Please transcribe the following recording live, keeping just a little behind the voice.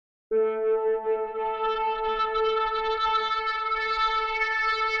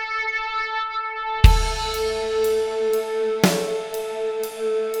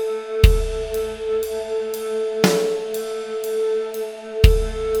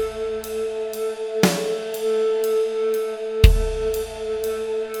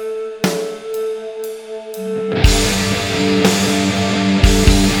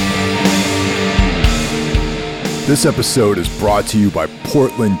This episode is brought to you by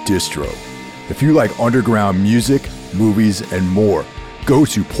Portland Distro. If you like underground music, movies, and more, go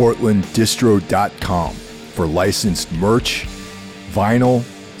to portlanddistro.com for licensed merch, vinyl,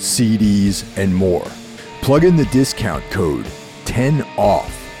 CDs, and more. Plug in the discount code 10OFF,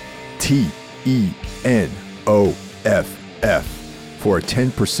 TENOFF, for a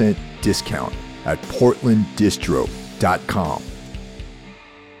 10% discount at portlanddistro.com.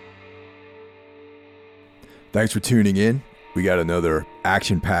 Thanks for tuning in. We got another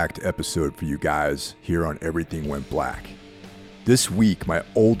action-packed episode for you guys here on Everything Went Black. This week, my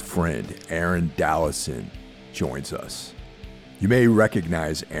old friend Aaron Dallison joins us. You may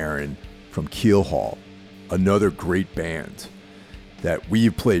recognize Aaron from Keelhaul, another great band that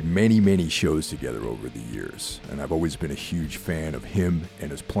we've played many shows together over the years. And I've always been a huge fan of him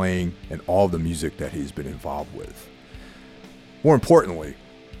and his playing and all the music that he's been involved with. More importantly,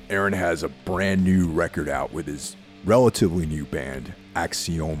 Aaron has a brand new record out with his relatively new band,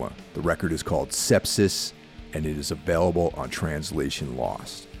 Axioma. The record is called Sepsis, and it is available on Translation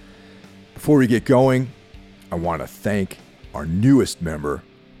Lost. Before we get going, I want to thank our newest member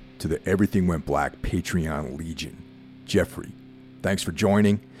to the Everything Went Black Patreon Legion, Jeffrey. Thanks for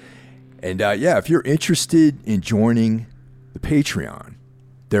joining. And if you're interested in joining the Patreon,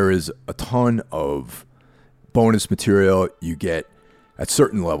 there is a ton of bonus material you get. At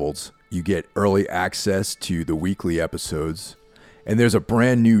certain levels, you get early access to the weekly episodes, and there's a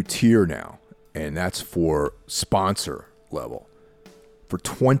brand new tier now, and that's for sponsor level. For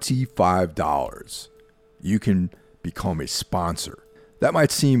 $25, you can become a sponsor. That might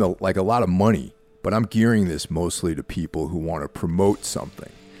seem like a lot of money, but I'm gearing this mostly to people who want to promote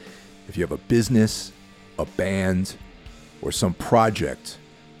something. If you have a business, a band, or some project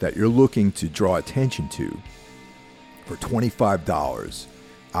that you're looking to draw attention to, for $25,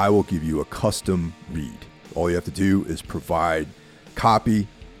 I will give you a custom read. All you have to do is provide copy.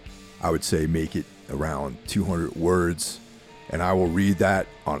 I would say make it around 200 words, and I will read that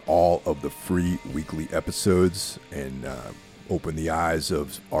on all of the free weekly episodes and open the eyes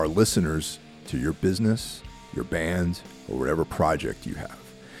of our listeners to your business, your band, or whatever project you have.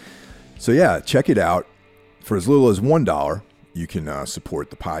 So check it out. For as little as $1, you can support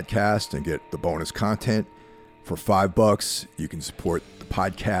the podcast and get the bonus content. For $5, you can support the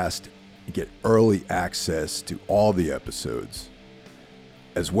podcast and get early access to all the episodes,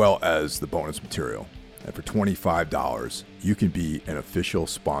 as well as the bonus material. And for $25, you can be an official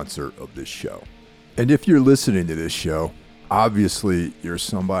sponsor of this show. And if you're listening to this show, obviously you're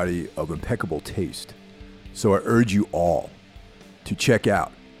somebody of impeccable taste. So I urge you all to check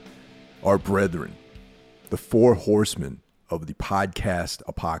out our brethren, the four horsemen of the podcast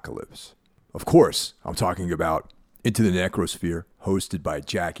apocalypse. Of course, I'm talking about Into the Necrosphere, hosted by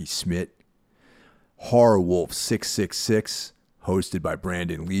Jackie Smith, Horror Wolf 666, hosted by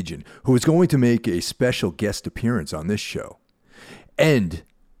Brandon Legion, who is going to make a special guest appearance on this show, and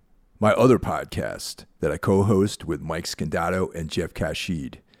my other podcast that I co-host with Mike Scandato and Jeff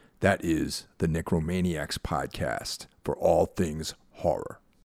Kashid. That is the Necromaniacs podcast for all things horror.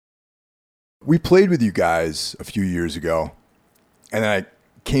 We played with you guys a few years ago, and I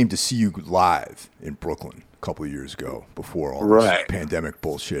came to see you live in Brooklyn a couple of years ago before all this pandemic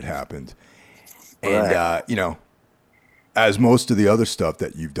bullshit happened. And, as most of the other stuff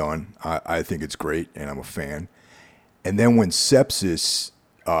that you've done, I think it's great and I'm a fan. And then when Sepsis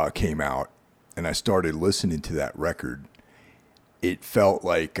came out and I started listening to that record, it felt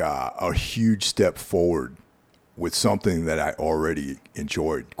like a huge step forward with something that I already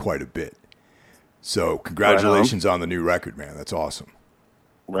enjoyed quite a bit. So congratulations on the new record, man. That's awesome.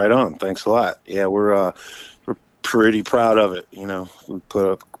 Right on. Thanks a lot. Yeah, we're pretty proud of it. We put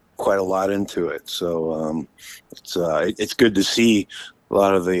up quite a lot into it. So it's good to see a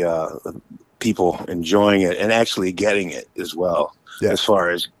lot of the people enjoying it and actually getting it as well. Yeah. As far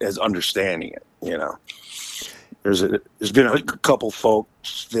as understanding it. There's been a couple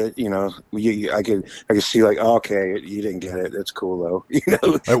folks that I could see like, oh, okay, you didn't get it. That's cool though.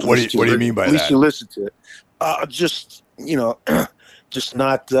 What do you mean by that? At least you listen to it. Just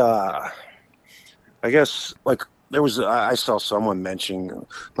not, I guess, like, there was, I saw someone mentioning,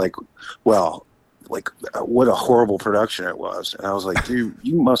 like, what a horrible production it was. And I was like, dude,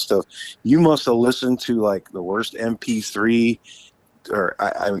 you must have listened to, like, the worst MP3, or,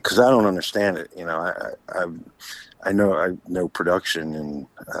 because I don't understand it, I know production, and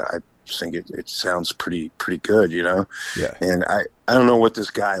I think it sounds pretty good, Yeah. And I don't know what this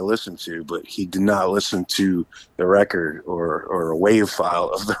guy listened to, but he did not listen to the record or a wave file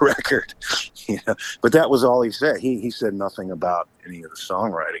of the record, But that was all he said. He said nothing about any of the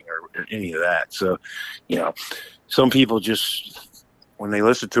songwriting or any of that. So, some people just, when they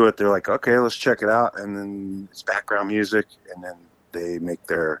listen to it, they're like, okay, let's check it out. And then it's background music, and then they make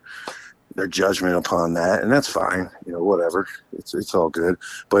their judgment upon that. And that's fine. You know, whatever. It's all good.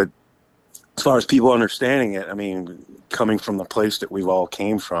 But as far as people understanding it, I mean, coming from the place that we've all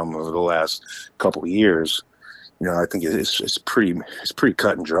came from over the last couple of years, you know, I think it's pretty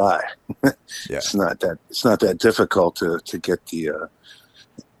cut and dry. Yeah. It's not that difficult to get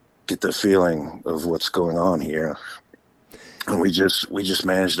the feeling of what's going on here. And we just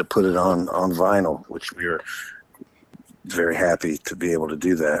managed to put it on vinyl, which we were very happy to be able to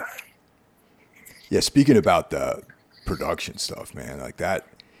do that. Yeah, speaking about the production stuff, man, like that,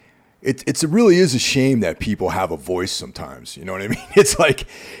 it really is a shame that people have a voice sometimes. You know what I mean? It's like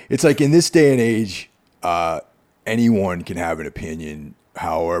in this day and age, anyone can have an opinion,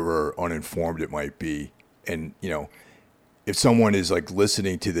 however uninformed it might be. And, you know, if someone is like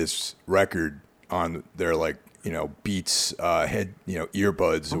listening to this record on their like, you know, Beats head, you know,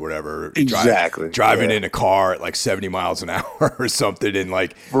 earbuds or whatever, exactly, driving yeah. in a car at like 70 miles an hour or something, and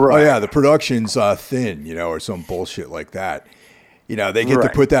like, right. Oh yeah, the production's thin, you know, or some bullshit like that. You know, they get right.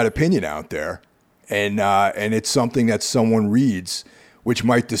 to put that opinion out there, and it's something that someone reads, which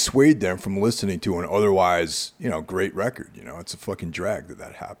might dissuade them from listening to an otherwise, you know, great record. You know, it's a fucking drag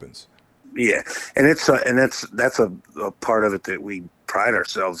that happens. Yeah, and that's a part of it that we pride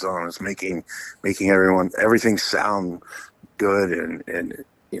ourselves on, is making everything sound good, and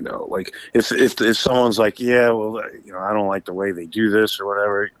you know, like if someone's like, yeah, well, you know, I don't like the way they do this or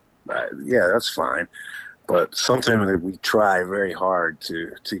whatever, yeah, that's fine. But something that we try very hard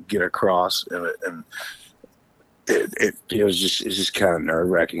to get across, and it's just kind of nerve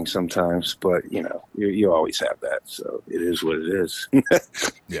wracking sometimes. But you know, you always have that, so it is what it is.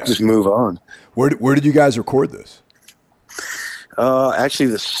 Yeah. Just move on. Where did you guys record this? Actually,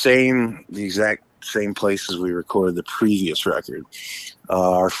 the exact same places we recorded the previous record.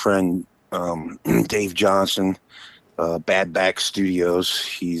 Our friend Dave Johnson, Bad Back Studios.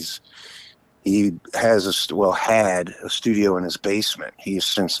 He had a studio in his basement. He has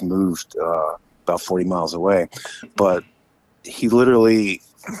since moved about 40 miles away, but he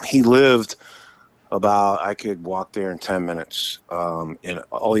lived about, I could walk there in 10 minutes. And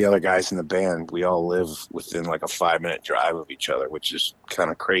all the other guys in the band, we all live within like a 5-minute drive of each other, which is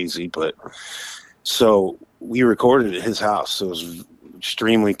kind of crazy. But so we recorded at his house. So it was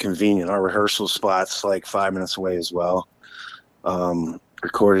extremely convenient. Our rehearsal spot's like 5 minutes away as well.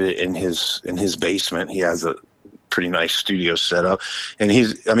 Recorded it in his basement. He has a pretty nice studio set up, and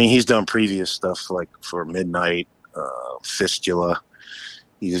he's done previous stuff like for Midnight, Fistula.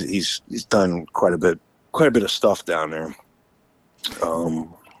 He's done quite a bit of stuff down there.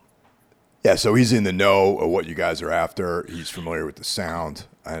 Yeah, so he's in the know of what you guys are after. He's familiar with the sound.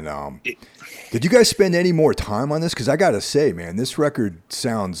 And did you guys spend any more time on this? Because I gotta say, man, this record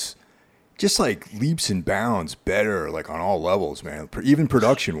sounds just like leaps and bounds better, like on all levels, man. Even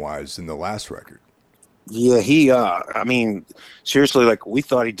production wise than the last record. Yeah, I mean, seriously, like we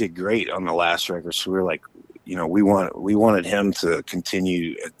thought he did great on the last record, so we were like, you know, we wanted him to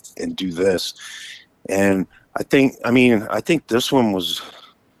continue and do this. And I think this one was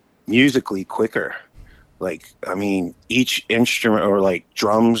musically quicker. Like, I mean, each instrument, or like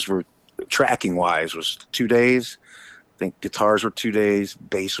drums were, tracking wise, was 2 days. I think guitars were 2 days,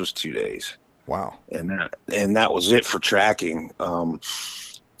 bass was 2 days. Wow. And that was it for tracking.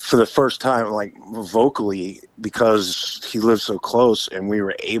 For the first time, like vocally, because he lived so close and we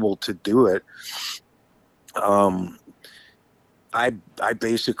were able to do it. I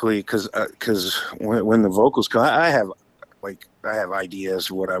basically, because when the vocals come, I have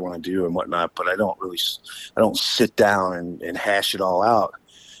ideas of what I want to do and whatnot, but I don't sit down and hash it all out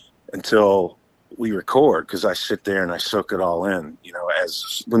until we record, because I sit there and I soak it all in, you know,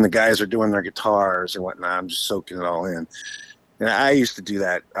 as when the guys are doing their guitars and whatnot, I'm just soaking it all in. And I used to do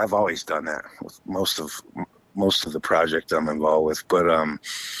that. I've always done that with most of the project I'm involved with. But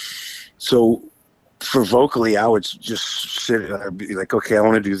so for vocally, I would just I'd be like, okay, I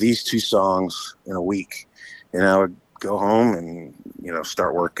want to do these 2 songs in a week, and I would go home and, you know,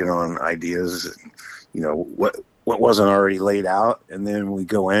 start working on ideas, and, you know, what wasn't already laid out, and then we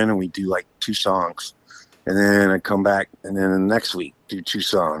go in and we do like 2 songs, and then I come back, and then the next week do 2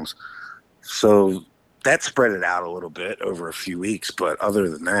 songs. So that spread it out a little bit over a few weeks, but other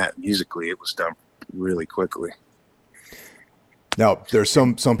than that, musically, it was done really quickly. Now, there's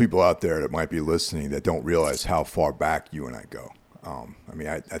some people out there that might be listening that don't realize how far back you and I go. I mean,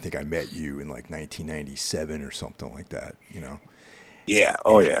 I think I met you in like 1997 or something like that, you know? Yeah.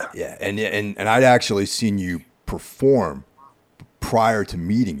 Oh, yeah. Yeah. And I'd actually seen you perform prior to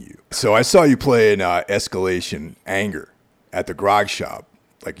meeting you. So I saw you play in Escalation Anger at the Grog Shop,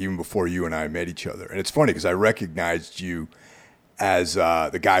 like even before you and I met each other. And it's funny because I recognized you as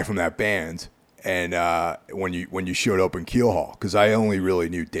the guy from that band, and when you showed up in Keel Hall, because I only really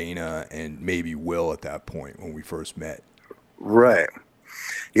knew Dana and maybe Will at that point when we first met. Right.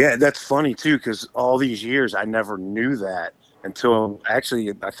 Yeah, that's funny too, because all these years I never knew that until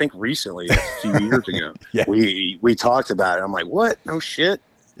actually I think recently, a few years ago. Yeah. We talked about it. I'm like, what? No shit.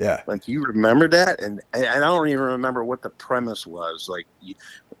 Yeah. Like, you remember that? And I don't even remember what the premise was. Like,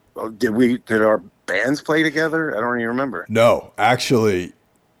 did our bands play together? I don't even remember. No, actually,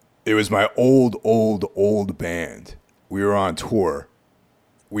 it was my old band. We were on tour.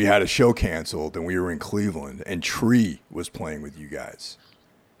 We had a show canceled, and we were in Cleveland, and Tree was playing with you guys.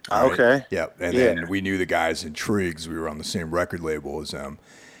 Right? Okay. Yep. And then we knew the guys in Tree because we were on the same record label as them.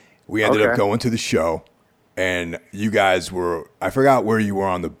 We ended up going to the show, and you guys were, I forgot where you were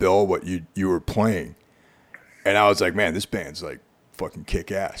on the bill, but you were playing. And I was like, man, this band's like fucking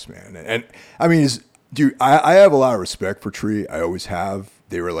kick ass, man. And I mean, dude, I have a lot of respect for Tree. I always have.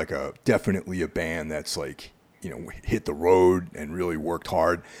 They were like definitely a band that's like, you know, hit the road and really worked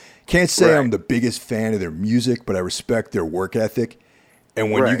hard. Can't say I'm the biggest fan of their music, but I respect their work ethic. And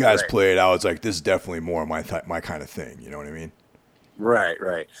when you guys played, I was like, this is definitely more my kind of thing. You know what I mean?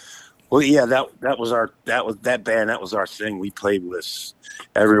 Right. Well, yeah, that band. That was our thing. We played with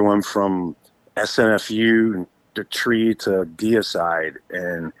everyone from SNFU to Tree to Deicide,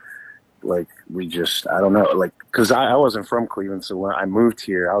 and like I don't know, like, because I wasn't from Cleveland, so when I moved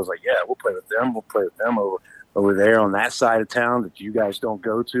here, I was like, yeah, we'll play with them. We'll play with them over there on that side of town that you guys don't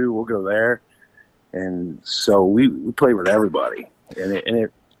go to. We'll go there, and so we played with everybody, and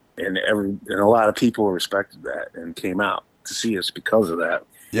a lot of people respected that and came out to see us because of that.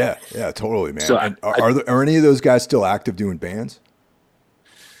 Yeah, totally, man. So are any of those guys still active doing bands?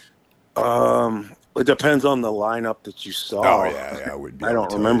 It depends on the lineup that you saw. Oh yeah, I would. I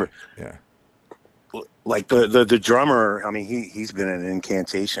don't remember. Yeah, like the drummer. I mean, he's been in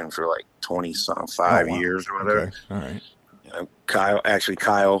Incantation for like 25 years or whatever. Okay. All right.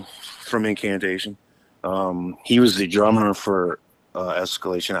 Kyle from Incantation. He was the drummer for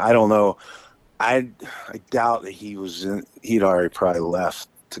Escalation. I don't know. I doubt that he'd already probably left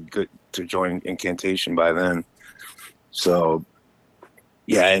to join Incantation by then. So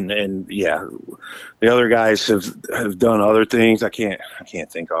yeah, and yeah, the other guys have done other things. I can't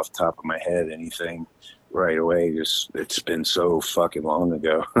think off the top of my head anything right away. Just, it's been so fucking long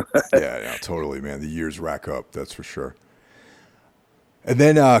ago. Yeah, totally, man. The years rack up, that's for sure. And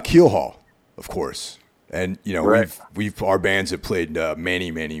then Keel Hall, of course. And, you know, our bands have played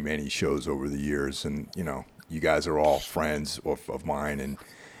many shows over the years, and, you know, you guys are all friends of mine,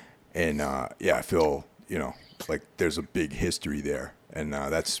 and I feel, you know, like there's a big history there, and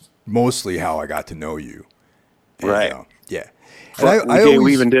that's mostly how I got to know you. And, yeah. And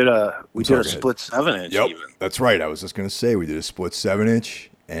we even did a split 7-inch. Yep, even. That's right. I was just gonna say we did a split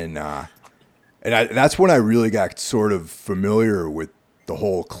 7-inch, and that's when I really got sort of familiar with the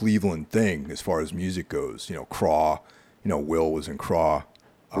whole Cleveland thing as far as music goes. You know, Craw. You know, Will was in Craw.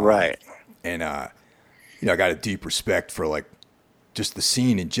 Right. And you know, I got a deep respect for like just the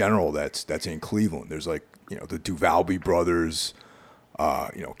scene in general that's in Cleveland. There's like, you know, the Duvalby brothers,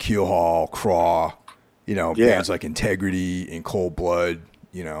 you know, Keel Hall, Craw, you know, bands like Integrity, In Cold Blood,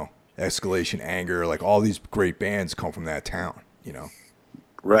 you know, Escalation Anger, like all these great bands come from that town, you know.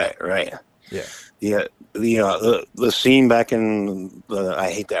 Right. Yeah. The scene back in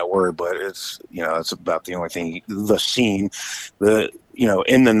I hate that word, but it's, you know, it's about the only thing. The scene, you know,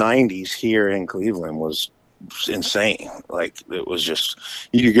 in the 90s here in Cleveland was insane. Like, it was just,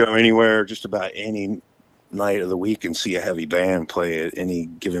 you could go anywhere, just about any night of the week, and see a heavy band play at any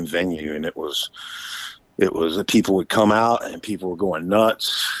given venue, and it was people would come out and people were going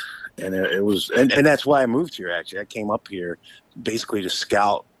nuts, and it was, and that's why I moved here. Actually, I came up here basically to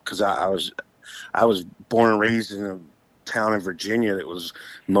scout, because I was born and raised in a town in Virginia that was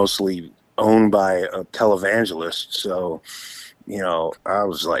mostly owned by a televangelist. So, you know, I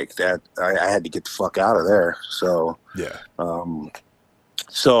was like that. I had to get the fuck out of there. So,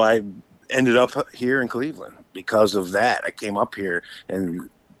 so I ended up here in Cleveland because of that. I came up here, and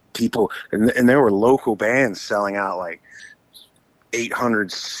people, and there were local bands selling out like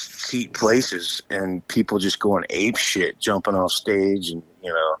 800 seat places, and people just going ape shit, jumping off stage, and, you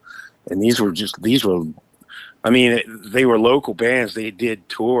know, and these were, I mean, they were local bands. They did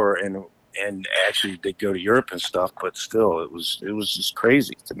tour, and actually they'd go to Europe and stuff, but still it was just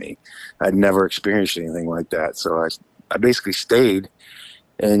crazy to me. I'd never experienced anything like that. So I basically stayed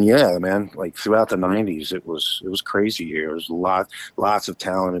And yeah, man, like throughout the '90s, it was crazy here. It was lots of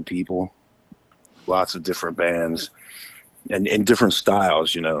talented people, lots of different bands, and different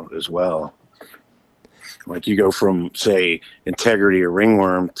styles, as well. Like you go from say Integrity or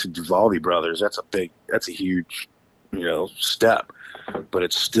Ringworm to Duvaldi Brothers. That's a huge, step, but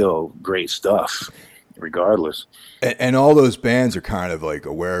it's still great stuff, regardless. And all those bands are kind of like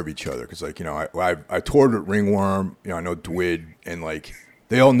aware of each other because, like, I toured with Ringworm. I know Dwid, and like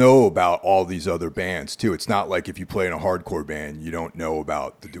they all know about all these other bands too. It's not like if you play in a hardcore band, you don't know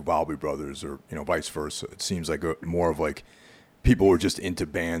about the Duvaldi Brothers or vice versa. It seems like more of like people were just into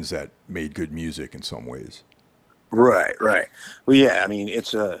bands that made good music in some ways. Right. Well, yeah. I mean,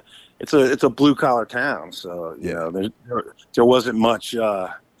 it's a blue collar town, so there wasn't much.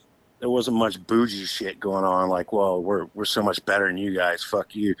 There wasn't much bougie shit going on. Like, well, we're so much better than you guys.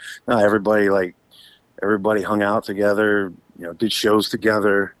 Fuck you. No, everybody hung out together. Did shows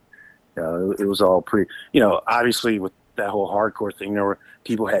together. It was all pretty. Obviously with that whole hardcore thing, there were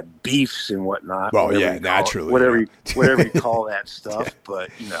people had beefs and whatnot. Well, yeah, naturally, whatever you call that stuff. Yeah.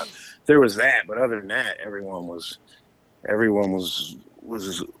 But there was that. But other than that, everyone was very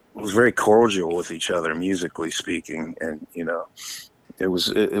cordial with each other, musically speaking, and it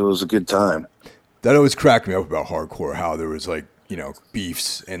was a good time. That always cracked me up about hardcore, how there was like,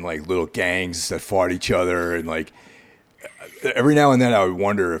 beefs and like little gangs that fought each other. And like every now and then I would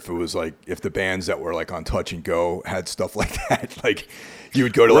wonder if it was like, if the bands that were like on Touch and Go had stuff like that. Like you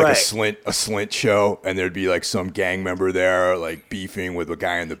would go to like a Slint show and there'd be like some gang member there, like beefing with a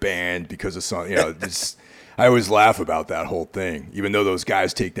guy in the band because of some, I always laugh about that whole thing, even though those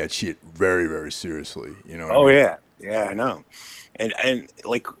guys take that shit very, very seriously. Oh, I mean? Yeah, I know. And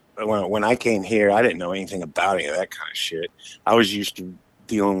like when I came here, I didn't know anything about any of that kind of shit. I was used to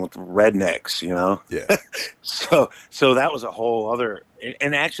dealing with rednecks, Yeah. So that was a whole other.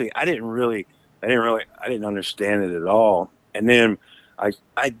 And actually, I didn't understand it at all. And then I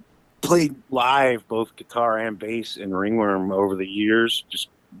played live, both guitar and bass, in Ringworm over the years, just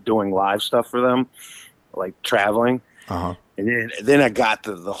doing live stuff for them, like traveling. Uh-huh. And then I got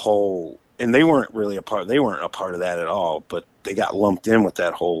the whole. And they weren't a part of that at all, but they got lumped in with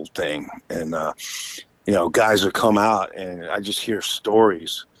that whole thing. And, guys would come out and I just hear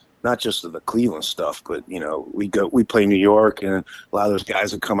stories, not just of the Cleveland stuff, but, we play New York and a lot of those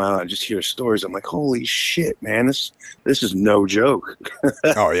guys would come out and just hear stories. I'm like, holy shit, man, this is no joke.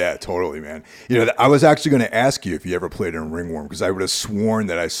 Oh yeah, totally, man. I was actually going to ask you if you ever played in Ringworm, because I would have sworn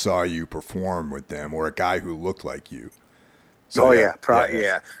that I saw you perform with them or a guy who looked like you. So, yeah.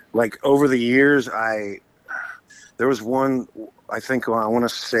 Like over the years, there was one, I think, I want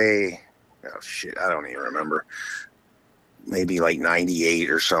to say, oh shit, I don't even remember. Maybe like 98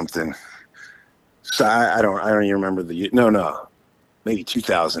 or something. So I don't even remember maybe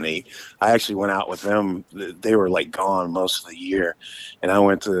 2008. I actually went out with them. They were like gone most of the year. And I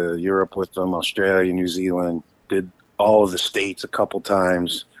went to Europe with them, Australia, New Zealand, did all of the States a couple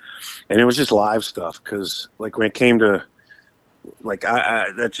times. And it was just live stuff. Cause like when it came to, like I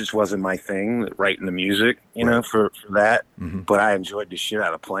that just wasn't my thing, writing the music, for that. Mm-hmm. But I enjoyed the shit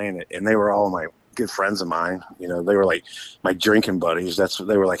out of playing it, and they were all my good friends of mine. They were like my drinking buddies. That's what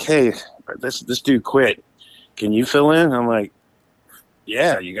they were like. Hey, this dude quit. Can you fill in? I'm like,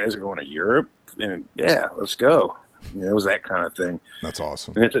 yeah. You guys are going to Europe, and yeah, let's go. It was that kind of thing. That's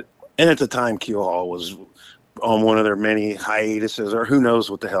awesome. And at the time, Keelhaul was on one of their many hiatuses, or who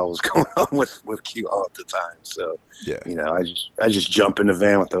knows what the hell was going on with Keelhaul at the time. So yeah, I just jump in the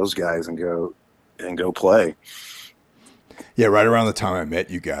van with those guys and go play. Yeah, right around the time I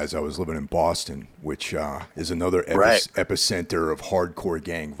met you guys, I was living in Boston, which is another epicenter of hardcore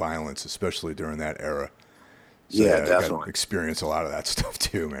gang violence, especially during that era. So, yeah, definitely. I got experience a lot of that stuff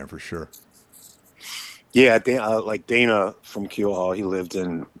too, man, for sure. Yeah, like Dana from Keelhaul, he lived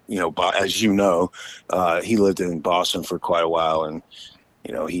in, as he lived in Boston for quite a while, and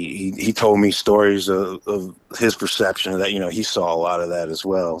he told me stories of his perception of that. He saw a lot of that as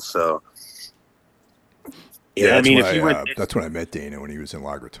well. So yeah, that's when I met Dana, when he was in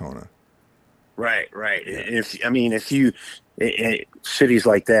La Gratona. Right. Yeah. If you cities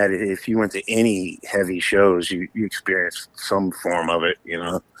like that, if you went to any heavy shows, you experienced some form of it.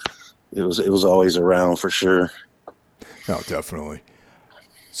 It was always around for sure. No, definitely.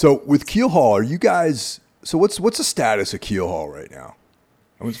 So with Keelhaul, are you guys? So what's the status of Keelhaul right now?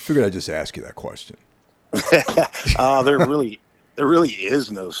 I figured I'd just ask you that question. There really is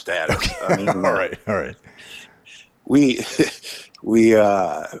no status. Okay. I mean, all right. We've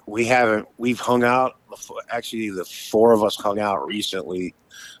hung out. Actually, the four of us hung out recently.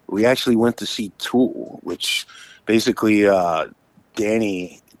 We actually went to see Tool, which basically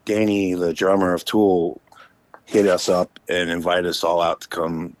Danny, the drummer of Tool, hit us up and invited us all out to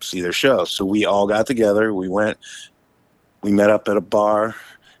come see their show. So we all got together. We met up at a bar,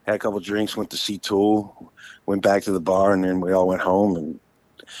 had a couple of drinks, went to see Tool, went back to the bar, and then we all went home. And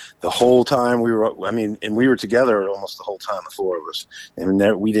the whole time we were together almost the whole time, the four of us.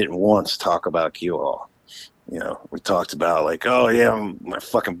 And we didn't once talk about Keelhaul. You know, we talked about like, oh yeah, my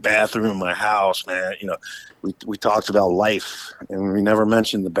fucking bathroom, my house, man. You know, we talked about life, and we never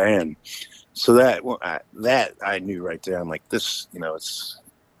mentioned the band. So that I knew right there. I'm like, this, you know,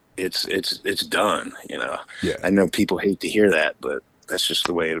 it's done. You know, Yeah. I know people hate to hear that, but that's just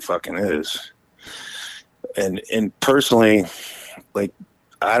the way it fucking is. And personally, like,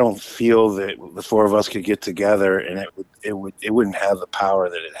 I don't feel that the four of us could get together and it wouldn't have the power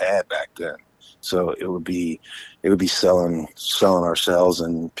that it had back then. So it would be selling ourselves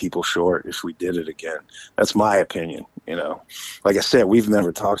and people short if we did it again. That's my opinion. You know, like I said, we've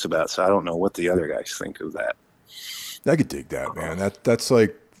never talked about it, so I don't know what the other guys think of that. I could dig that, man. That's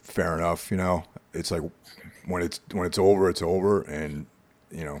like fair enough. You know, it's like when it's over, it's over, and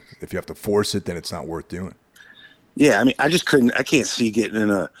you know, if you have to force it, then it's not worth doing. Yeah, I mean, I can't see getting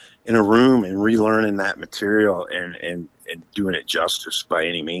in a room and relearning that material and doing it justice by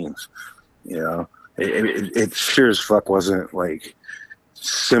any means. You know, it sure as fuck wasn't like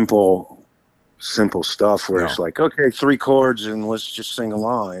simple stuff where It's like, okay, 3 chords and let's just sing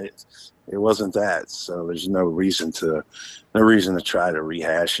along. It wasn't that. So there's no reason to try to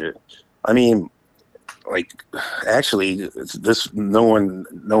rehash it. I mean, like, actually, no one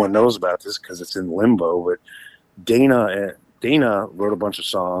knows about this because it's in limbo, but Dana wrote a bunch of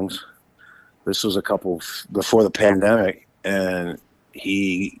songs. This was a couple before the pandemic, and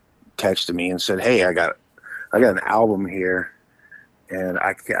he texted me and said, "Hey, I got an album here, and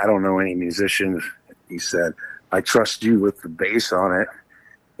I don't know any musicians." He said, "I trust you with the bass on it,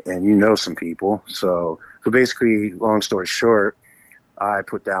 and you know some people." So basically, long story short, I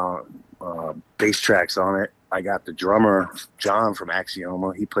put down bass tracks on it. I got the drummer John from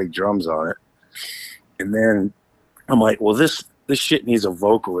Axioma. He played drums on it, and then I'm like, well, this shit needs a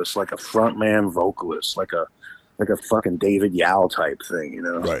vocalist, like a frontman vocalist, like a fucking David Yow type thing, you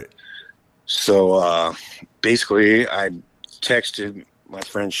know? Right. So basically, I texted my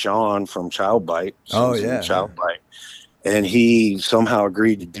friend Sean from Child Bite. Oh yeah, Child Bite, and he somehow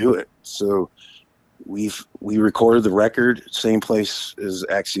agreed to do it. So we recorded the record, same place as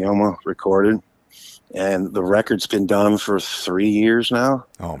Axioma recorded, and the record's been done for 3 years now.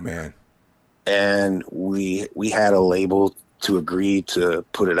 Oh man. And we had a label to agree to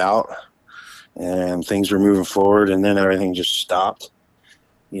put it out, and things were moving forward, and then everything just stopped.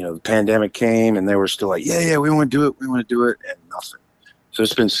 You know, the pandemic came, and they were still like, yeah, we want to do it, and nothing. So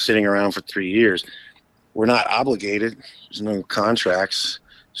it's been sitting around for 3 years. We're not obligated. There's no contracts,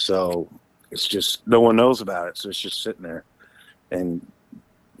 so it's just no one knows about it. So it's just sitting there, and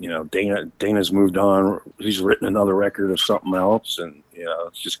you know, Dana's moved on. He's written another record of something else, and you know,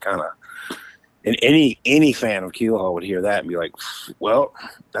 it's just kind of. And any fan of Keelhaul would hear that and be like, well,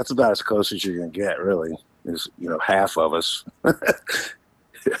 that's about as close as you're going to get, really, is, you know, half of us,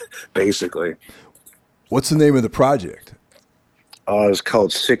 basically. What's the name of the project? It's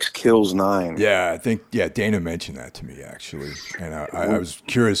called 6 Kills 9. Yeah, I think, Dana mentioned that to me, actually. And I was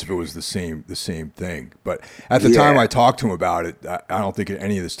curious if it was the same thing. But at the time I talked to him about it, I don't think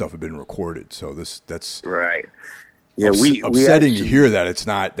any of this stuff had been recorded. So that's right. Yeah, upsetting to hear that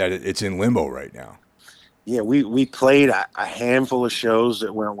it's in limbo right now. Yeah, we played a handful of shows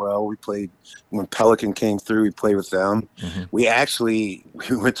that went well. We played when Pelican came through. We played with them. Mm-hmm.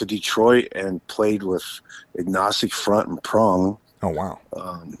 We went to Detroit and played with Agnostic Front and Prong. Oh wow!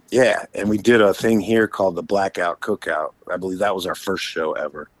 Yeah, and we did a thing here called the Blackout Cookout. I believe that was our first show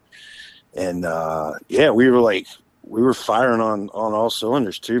ever. And we were firing on all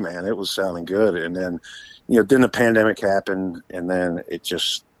cylinders too, man. It was sounding good. And then, you know, then the pandemic happened, and then it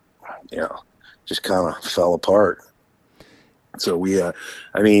just, you know, just kind of fell apart. So we,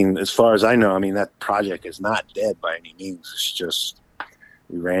 as far as I know, that project is not dead by any means. It's just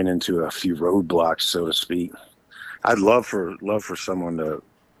we ran into a few roadblocks, so to speak. I'd love for someone to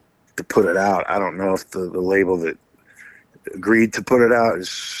put it out. I don't know if the label that agreed to put it out is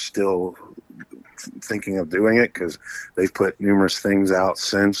still thinking of doing it, because they've put numerous things out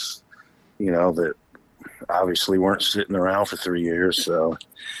since, you know, that obviously weren't sitting around for 3 years. So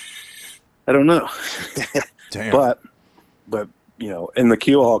I don't know. Damn. But you know, in the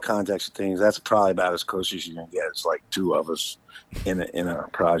Keelhaul context of things, that's probably about as close as you can get. It's like two of us in a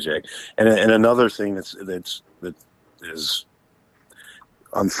project. And another thing that is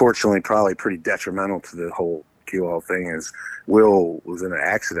unfortunately probably pretty detrimental to the whole kill-all thing is Will was in an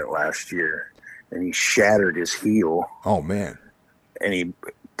accident last year, and he shattered his heel. Oh, man. And he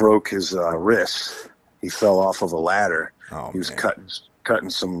broke his wrist. He fell off of a ladder. Oh, he was man. cutting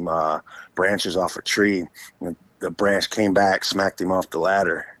some branches off a tree. And the branch came back, smacked him off the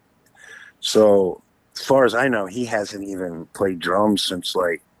ladder. So as far as I know, he hasn't even played drums since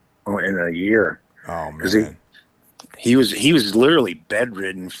like in a year. Oh, man. He was literally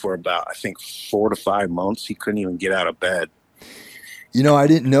bedridden for about, I think, 4 to 5 months. He couldn't even get out of bed. You know, I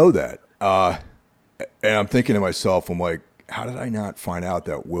didn't know that. And I'm thinking to myself, I'm like, how did I not find out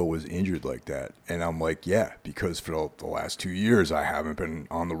that Will was injured like that? And I'm like, yeah, because for the last 2 years, I haven't been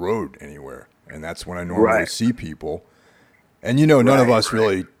on the road anywhere. And that's when I normally see people. And, you know, none of us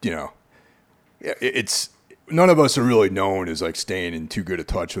really, you know, none of us are really known as like staying in too good a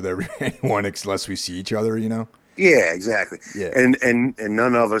touch with anyone unless we see each other, you know? Yeah, exactly. Yeah. And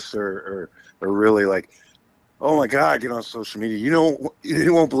none of us are really like, oh my God, get on social media.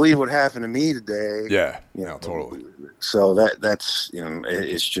 You won't believe what happened to me today. Yeah. You know, totally. So that's, you know,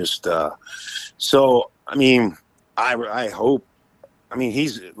 it's just, so, I mean, I hope, I mean,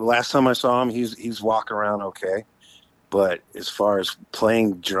 the last time I saw him, he's walking around okay. But as far as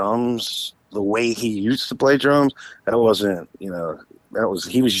playing drums, the way he used to play drums, that wasn't, you know,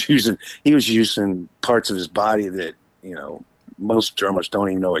 he was using parts of his body that, you know, most drummers don't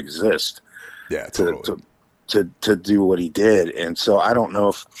even know exist. Yeah, totally. To do what he did. And so I don't know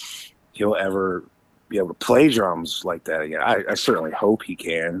if he'll ever be able to play drums like that again. I certainly hope he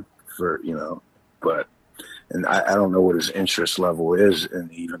can, for, you know, but, and I don't know what his interest level is in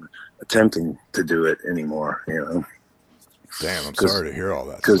even attempting to do it anymore, you know. Damn, I'm sorry to hear all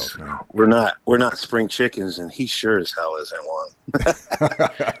that stuff. Because we're not spring chickens, and he sure as hell isn't one.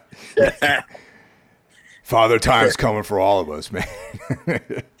 Father Time's coming for all of us, man.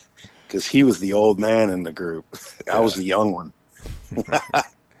 Because he was the old man in the group. I was the young one.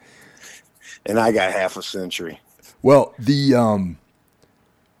 And I got half a century. Well, the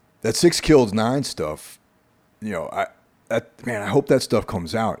that 6 Kills 9 stuff, you know, I hope that stuff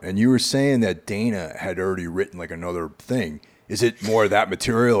comes out. And you were saying that Dana had already written like another thing. Is it more of that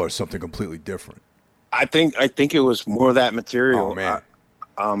material or something completely different? I think it was more of that material. Oh, man.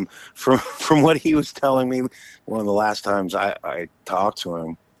 From what he was telling me, one of the last times I talked to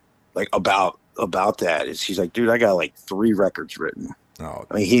him, like about that, is he's like, dude, I got like 3 records written. Oh,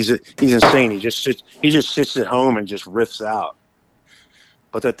 I mean, he's insane. He just sits at home and just riffs out.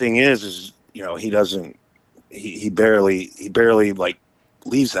 But the thing is, you know, he barely like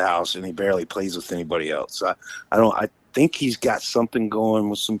leaves the house, and he barely plays with anybody else. I think he's got something going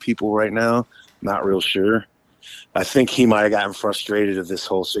with some people right now. Not real sure. I think he might have gotten frustrated of this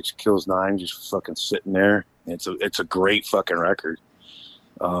whole 6 Kills 9 just fucking sitting there. It's a great fucking record.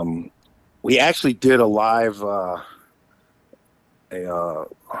 We actually did a live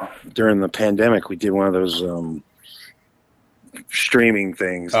during the pandemic. We did one of those streaming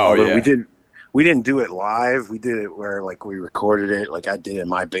things. Oh, yeah. We didn't do it live. We did it where like we recorded it. Like I did it in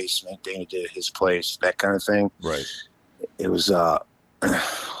my basement. Dana did it at his place. That kind of thing. Right. It was what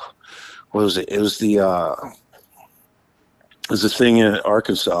was it? It was the thing in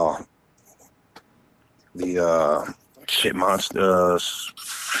Arkansas. The shit monster.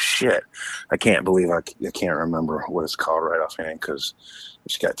 Shit, I can't believe I can't remember what it's called right offhand because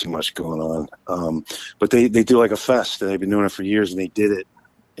it's got too much going on. But they do like a fest, and they've been doing it for years, and they did it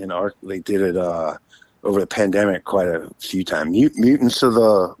they did it over the pandemic quite a few times. Mutants of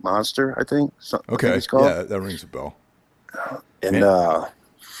the Monster, I think. Okay, it's called. Yeah, that rings a bell. And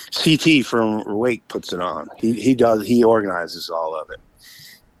CT from Wake puts it on. He organizes all of it,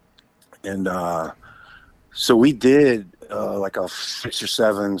 and so we did like a 6 or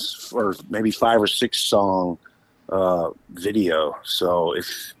 7 or maybe 5 or 6 song video. So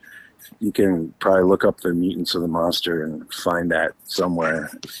if you can probably look up the Mutants of the Monster and find that somewhere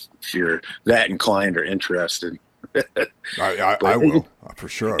if you're that inclined or interested. I will for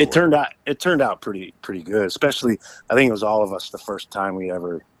sure. It turned out pretty good. Especially, I think it was all of us the first time we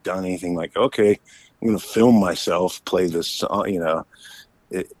ever done anything like, okay, I'm gonna film myself play this song. You know,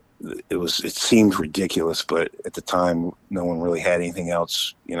 it seemed ridiculous, but at the time, no one really had anything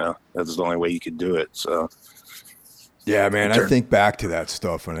else. You know, that was the only way you could do it. So. Yeah, man, I think back to that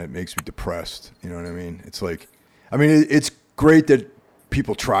stuff and it makes me depressed. You know what I mean? It's like, I mean, it's great that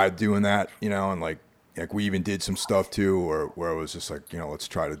people tried doing that, you know, and like we even did some stuff too, or where it was just like, you know, let's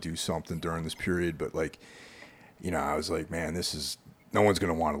try to do something during this period. But like, you know, I was like, man, no one's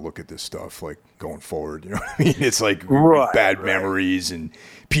going to want to look at this stuff like going forward. You know what I mean? It's like bad memories and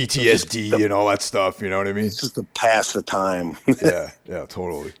PTSD and all that stuff. You know what I mean? It's just to pass the time. Yeah,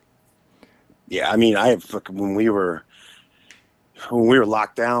 totally. Yeah, I mean, I have fucking when we were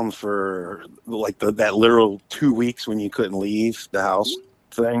locked down for like that literal 2 weeks when you couldn't leave the house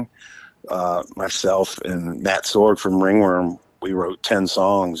thing. Myself and Matt Sword from Ringworm, we wrote 10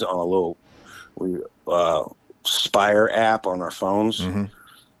 songs on a little Spire app on our phones. Mm-hmm.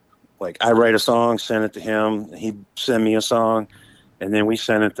 Like I write a song, send it to him, he'd send me a song, and then we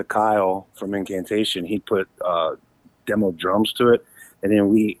sent it to Kyle from Incantation. He put demo drums to it, and then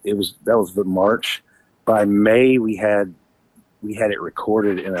that was the March. By May we had it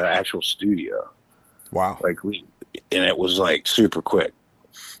recorded in an actual studio. Wow. And it was like super quick.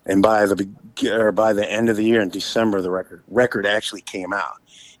 And by the end of the year in December, the record actually came out,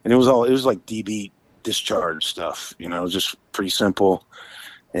 and it was like DB discharge stuff. You know, it was just pretty simple,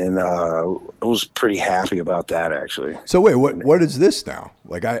 and I was pretty happy about that actually. So wait, what is this now?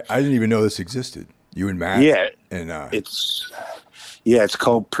 Like I didn't even know this existed. You and Matt. Yeah, and it's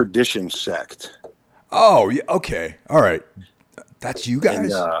called Perdition Sect. Oh, yeah, okay, all right, that's you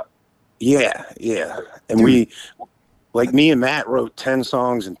guys. And, yeah, and dude. We. Like me and Matt wrote 10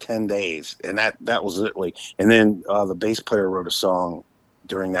 songs in 10 days, and that was it. Like, and then the bass player wrote a song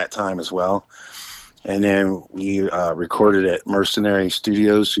during that time as well. And then we recorded at Mercenary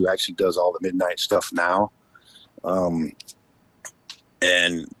Studios, who actually does all the midnight stuff now.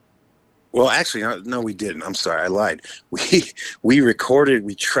 And well, actually, no, we didn't. I'm sorry, I lied. We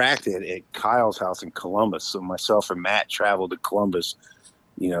tracked it at Kyle's house in Columbus. So myself and Matt traveled to Columbus,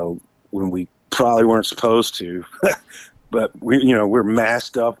 you know, when we probably weren't supposed to, but we're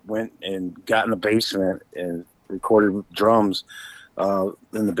masked up, went and got in the basement and recorded drums. Then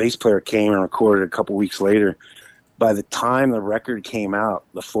the bass player came and recorded a couple weeks later. By the time the record came out,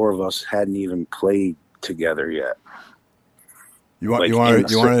 the four of us hadn't even played together yet. You want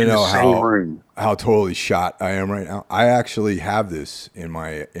to know how totally shot I am right now? I actually have this in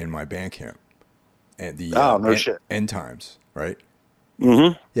my Bandcamp, and the shit. End Times, right?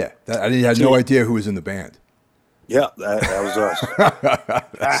 Mm-hmm. Yeah, I had no idea who was in the band. Yeah, that was us.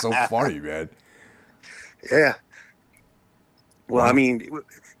 That's so funny, man. Yeah. Well, I mean,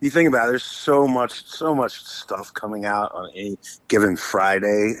 you think about it, there's so much stuff coming out on any given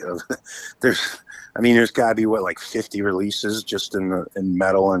Friday. There's got to be like 50 releases just in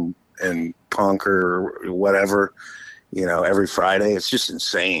metal and punk or whatever, every Friday. It's just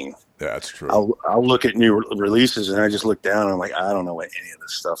insane. Yeah, that's true. I'll look at new releases and I just look down and I'm like, I don't know what any of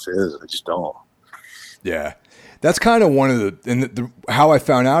this stuff is. I just don't. Yeah, that's kind of one of how I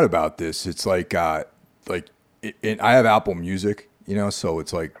found out about this. It's like I have Apple Music, so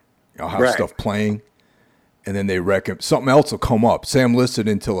it's like I'll have stuff playing, and then they recommend something else will come up. Say I'm listed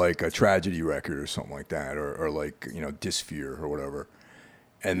into like a tragedy record or something like that, or like Dysphere or whatever,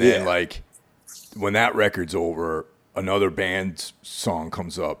 and then like when that record's over, another band's song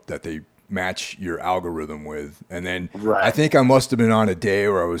comes up that they match your algorithm with, and then I think I must have been on a day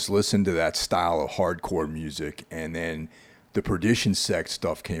where I was listening to that style of hardcore music, and then the Perdition Sect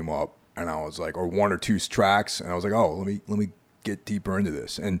stuff came up, and I was like, or one or two tracks, and I was like, oh, let me get deeper into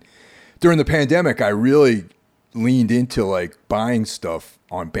this. And during the pandemic, I really leaned into like buying stuff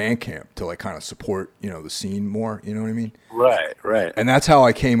on Bandcamp to like kind of support the scene more. You know what I mean? Right. And that's how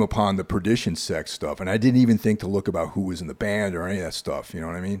I came upon the Perdition Sect stuff, and I didn't even think to look about who was in the band or any of that stuff. You know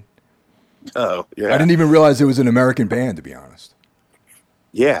what I mean? Oh, yeah. I didn't even realize it was an American band, to be honest.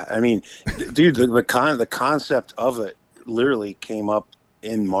 Yeah, I mean, dude, the concept of it literally came up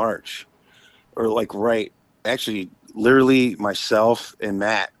in March, or like actually, literally myself and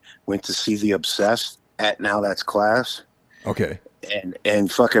Matt went to see The Obsessed at Now That's Class. Okay.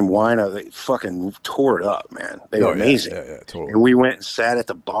 And fucking Wina, they fucking tore it up, man. They were amazing. Yeah, totally. And we went and sat at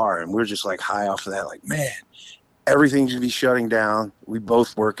the bar, and we were just like high off of that, like, man, everything should be shutting down. We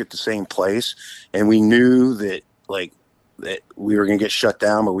both work at the same place, and we knew that we were going to get shut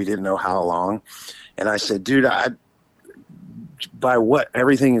down, but we didn't know how long. And I said, dude, by what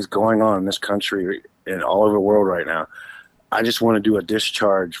everything is going on in this country and all over the world right now, I just want to do a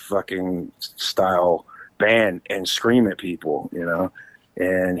Discharge fucking style band and scream at people,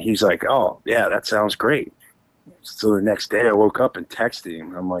 And he's like, oh, yeah, that sounds great. So the next day I woke up and texted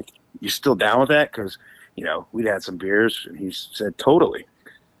him. I'm like, you still down with that? Because we'd had some beers, and he said, totally.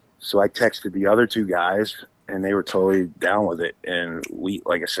 So I texted the other two guys, and they were totally down with it. And we,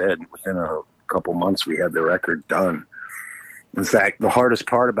 like I said, within a couple months, we had the record done. In fact, the hardest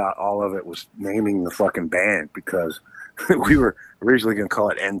part about all of it was naming the fucking band, because we were originally going to call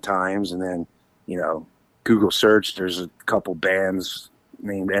it End Times, and then, Google search, there's a couple bands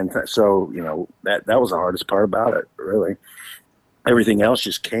named End Times. So, that was the hardest part about it, really. Everything else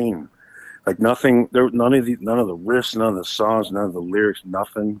just came. Like nothing, none of the riffs, none of the songs, none of the lyrics,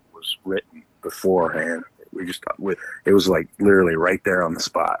 nothing was written beforehand. It was like literally right there on the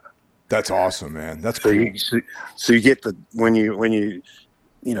spot. That's awesome, man. That's so cool. So you get when you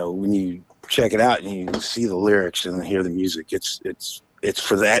check it out and you see the lyrics and hear the music, it's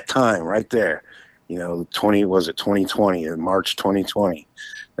for that time right there. 2020 in March 2020.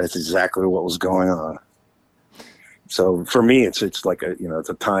 That's exactly what was going on. So for me, it's like it's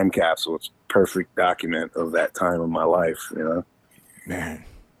a time capsule. It's a perfect document of that time of my life. Man,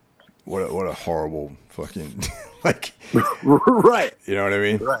 what a horrible fucking like. Right. You know what I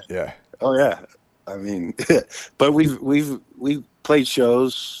mean? Right. Yeah. Oh yeah. I mean, but we've played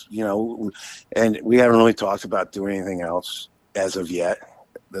shows, and we haven't really talked about doing anything else as of yet.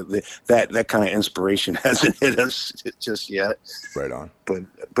 That kind of inspiration hasn't hit us just yet. Right on. But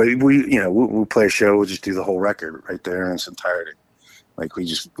we'll play a show. We'll just do the whole record right there in its entirety. Like we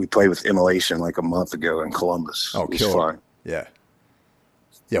played with Immolation like a month ago in Columbus. Oh, it was fun. Yeah.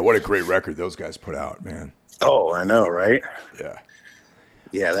 Yeah. What a great record those guys put out, man. Oh, I know, right? Yeah.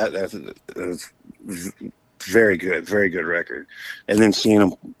 Yeah. That's very good record. And then seeing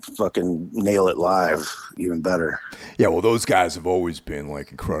them fucking nail it live, even better. Yeah, well, those guys have always been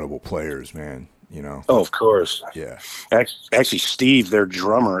like incredible players, man. Oh, of course. Yeah. Actually, Steve, their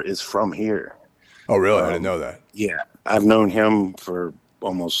drummer, is from here. Oh, really? I didn't know that. Yeah, I've known him for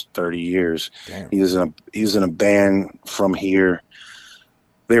almost 30 years. Damn. He was in a band from here.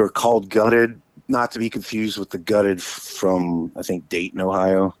 They were called Gutted, not to be confused with the Gutted from I think Dayton,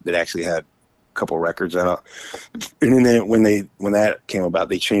 Ohio, that actually had couple records out, and then when that came about,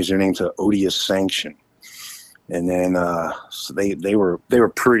 they changed their name to Odious Sanction, and then so they were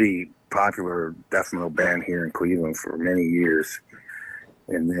pretty popular death metal band here in Cleveland for many years,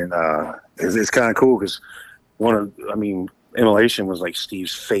 and then it's kind of cool because Immolation was like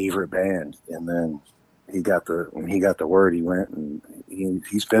Steve's favorite band, and then when he got the word, he went and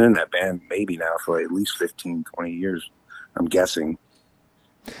he's been in that band maybe now for at least 15, 20 years, I'm guessing.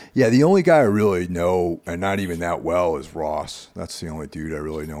 Yeah, the only guy I really know, and not even that well, is Ross. That's the only dude I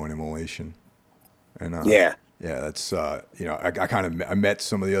really know in Immolation. And yeah, that's I I met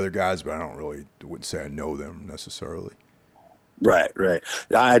some of the other guys, but wouldn't say I know them necessarily. Right.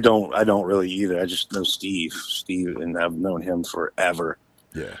 I don't really either. I just know Steve, and I've known him forever.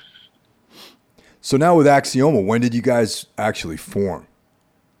 Yeah. So now with Axioma, when did you guys actually form?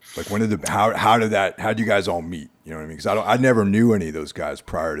 Like how did you guys all meet? You know what I mean? Because I never knew any of those guys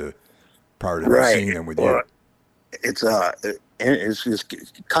prior to seeing them with you. It's kind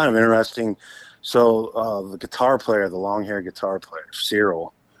of interesting. So the guitar player, the long-haired guitar player,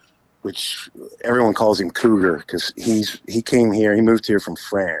 Cyril, which everyone calls him Cougar because he came here. He moved here from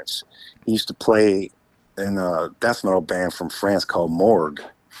France. He used to play in a death metal band from France called Morgue.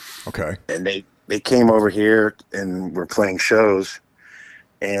 Okay. And they came over here and were playing shows.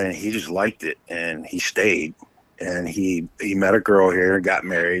 And he just liked it, and he stayed. And he met a girl here, got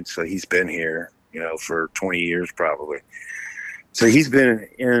married, so he's been here, for 20 years probably. So he's been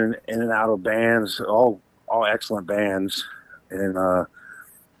in and out of bands, all excellent bands. And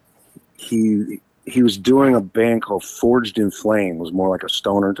he was doing a band called Forged in Flame. It was more like a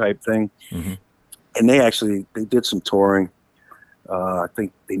stoner type thing. Mm-hmm. And they did some touring. I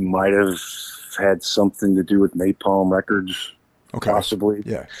think they might have had something to do with Napalm Records. Okay. Possibly.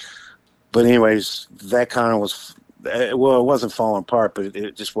 Yeah. But anyways, that kind of was, it wasn't falling apart, but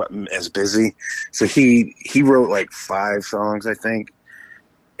it just wasn't as busy. So he wrote like 5 songs, I think,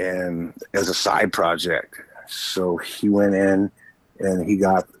 and as a side project. So he went in and he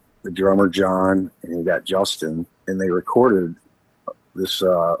got the drummer John and he got Justin, and they recorded this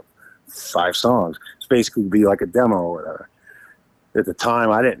 5 songs. It's basically be like a demo or whatever. At the time,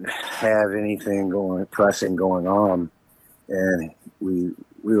 I didn't have anything pressing going on. And we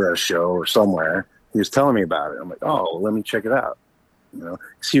were at a show or somewhere. He was telling me about it. I'm like, oh, well, let me check it out.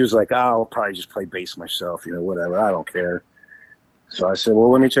 He was like, oh, I'll probably just play bass myself, whatever. I don't care. So I said,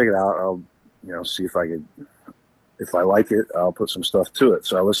 well, let me check it out. I'll, see if I like it, I'll put some stuff to it.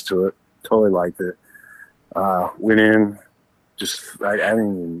 So I listened to it, totally liked it. Went in, I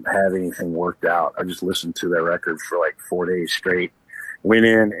didn't even have anything worked out. I just listened to that record for like 4 days straight. Went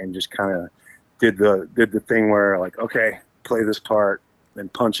in and just kind of did the thing where like, okay, play this part, then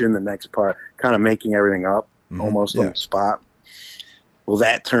punch in the next part, kind of making everything up almost on the spot. Well,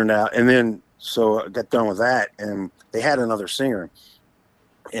 that turned out, and then so I got done with that, and they had another singer,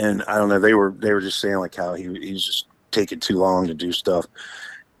 and I don't know, they were just saying like how he was just taking too long to do stuff,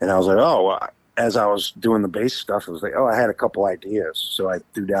 and I was like, oh, well, as I was doing the bass stuff, I was like, oh, I had a couple ideas, so I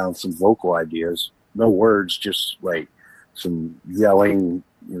threw down some vocal ideas, no words, just like some yelling,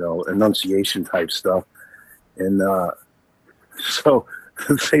 enunciation type stuff. And so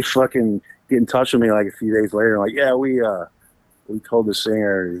they fucking get in touch with me like a few days later. Like, yeah, we told the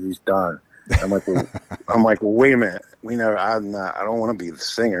singer he's done. I'm like, well, wait a minute. I don't want to be the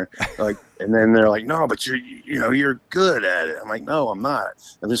singer. Like, and then they're like, no, but you're good at it. I'm like, no, I'm not.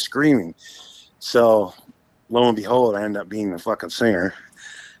 I'm just screaming. So lo and behold, I end up being the fucking singer.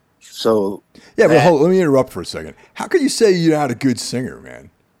 So yeah, but let me interrupt for a second. How could you say you're not a good singer, man?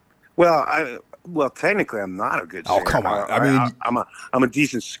 Well, technically, I'm not a good singer. Oh, come on. I mean, I'm a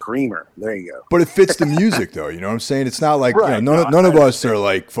decent screamer. There you go. But it fits the music, though. You know what I'm saying? It's not like Right. none of us are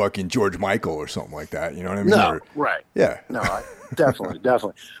like fucking George Michael or something like that. You know what I mean? No, right. Yeah. No, definitely.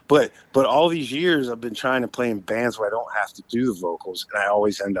 But all these years, I've been trying to play in bands where I don't have to do the vocals, and I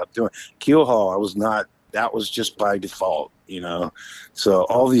always end up doing Keelhaul. I was not. That was just by default, So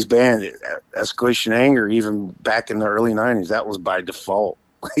all these bands, Escalation Anger, even back in the early '90s, that was by default.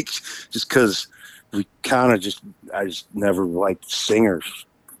 Like, just because we kind of I just never liked singers'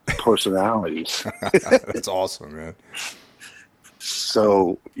 personalities. That's awesome, man.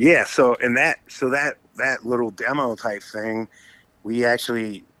 So yeah, that little demo type thing, we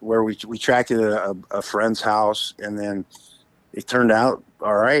actually we tracked it at a friend's house, and then it turned out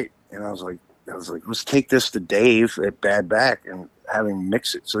all right. And I was like, let's take this to Dave at Bad Back and have him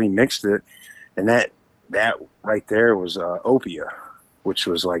mix it. So he mixed it, and that right there was Opia, which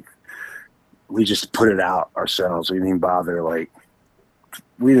was like, we just put it out ourselves. We didn't bother letting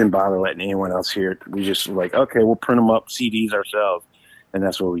anyone else hear it. We just were like, okay, we'll print them up CDs ourselves, and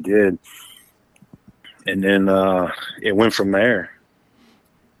that's what we did. And then it went from there.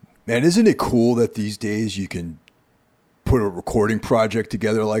 Man, isn't it cool that these days you can put a recording project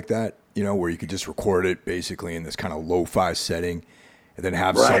together like that? Where you could just record it basically in this kind of lo-fi setting, and then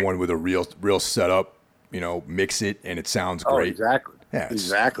have someone with a real setup, mix it, and it sounds great. Exactly. Yeah,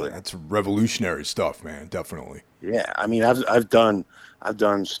 exactly. That's revolutionary stuff, man. Definitely. Yeah, I mean, I've done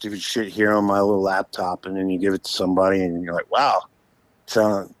stupid shit here on my little laptop, and then you give it to somebody, and you're like, wow,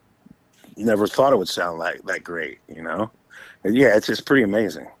 you never thought it would sound like that great, And yeah, it's pretty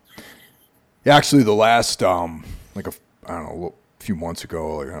amazing. Yeah, actually, the last a few months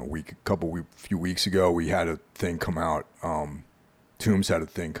ago, like few weeks ago, we had a thing come out. Tombs had a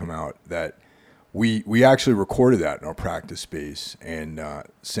thing come out that we actually recorded that in our practice space and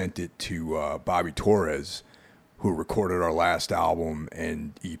sent it to Bobby Torres, who recorded our last album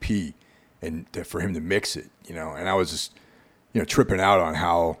and EP, and for him to mix it, And I was just tripping out on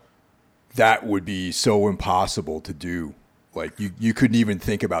how that would be so impossible to do. Like you couldn't even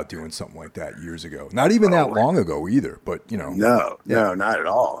think about doing something like that years ago. Not even that long ago either, but No, not at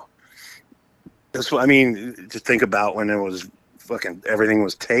all. That's what I mean. Just think about when it was fucking everything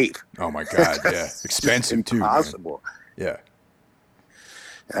was tape. Oh my God, yeah, expensive too. Impossible. Yeah.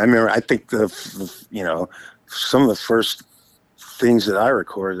 I remember. I think some of the first things that I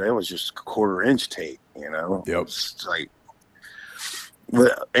recorded, that was just 1/4-inch tape. Yep. It's like.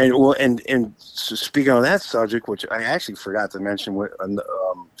 And so speaking on that subject, which I actually forgot to mention, when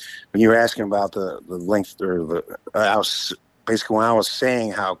you were asking about the length or I was basically, when I was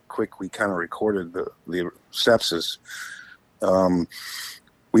saying how quick we kind of recorded the sepsis,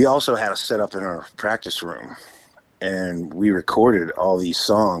 we also had a setup in our practice room, and we recorded all these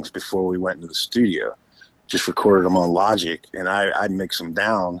songs before we went into the studio. Just recorded them on Logic, and I'd mix them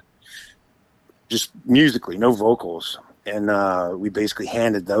down, just musically, no vocals. And we basically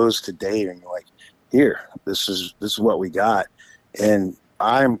handed those to Dave, and like, here, this is what we got. And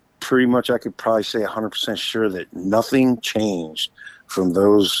I'm pretty much, I could probably say 100% sure that nothing changed from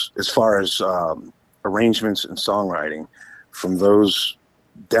those, as far as arrangements and songwriting, from those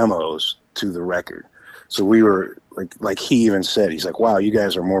demos to the record. So we were like he even said, he's like, wow, you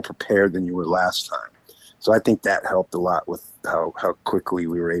guys are more prepared than you were last time. So I think that helped a lot with how quickly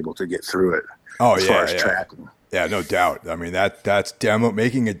we were able to get through it. As far as tracking. Yeah, no doubt. I mean, that's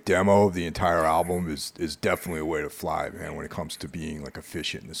making a demo of the entire album is definitely a way to fly, man, when it comes to being like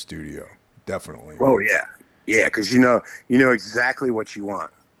efficient in the studio. Definitely. Oh yeah. Yeah, because you know exactly what you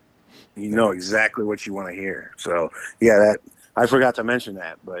want. You know exactly what you want to hear. So yeah, that I forgot to mention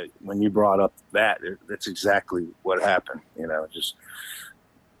that, but when you brought up that's exactly what happened. Just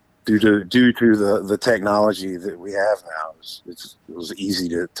due to the technology that we have now, it was easy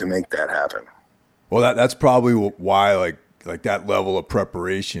to make that happen. Well, that's probably why like that level of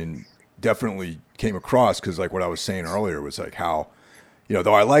preparation definitely came across, because like what I was saying earlier was like how,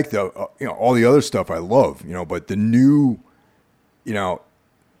 though I like the all the other stuff I love, but the new,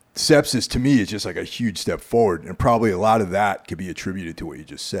 sepsis to me is just like a huge step forward, and probably a lot of that could be attributed to what you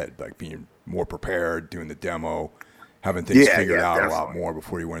just said, like being more prepared, doing the demo, having things figured out definitely. A lot more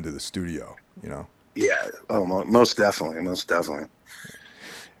before you went into the studio. Yeah, most definitely.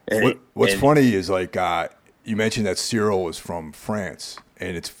 What's funny is like you mentioned that Cyril is from France,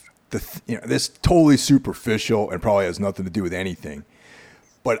 and it's this totally superficial and probably has nothing to do with anything.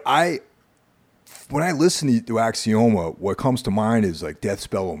 But when I listen to Axioma, what comes to mind is like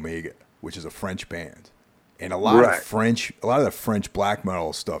Deathspell Omega, which is a French band, and a lot of the French black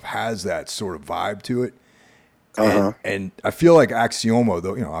metal stuff has that sort of vibe to it. And I feel like Axioma,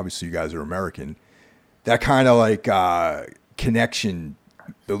 though, obviously you guys are American, that kind of like connection,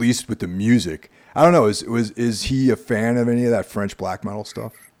 at least with the music. I don't know. Is he a fan of any of that French black metal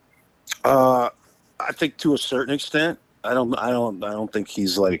stuff? I think to a certain extent. I don't think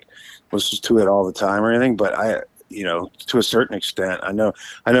he's like listens to it all the time or anything. But to a certain extent, I know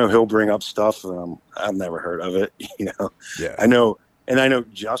he'll bring up stuff and I've never heard of it. Yeah. I know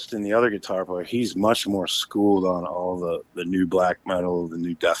Justin, the other guitar player, he's much more schooled on all the new black metal, the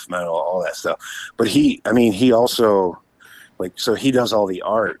new death metal, all that stuff. But he also so he does all the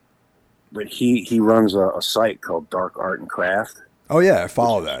art, but he runs a site called Dark Art and Craft. Oh yeah, I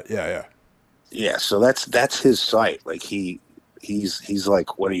follow that. Yeah. Yeah, so that's his site. Like he's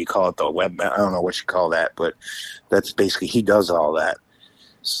like, what do you call it? The web? I don't know what you call that, but that's basically, he does all that.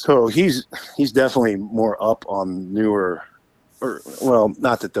 So he's definitely more up on newer, or well,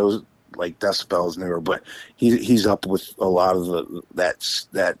 not that those like Deathspell is newer, but he's up with a lot of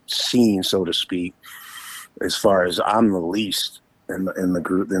that scene, so to speak. As far as I'm the least in the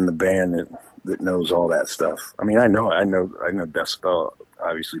group, in the band that knows all that stuff. I mean, I know Deathspell,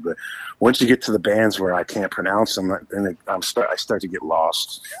 obviously, but once you get to the bands where I can't pronounce them, then I start to get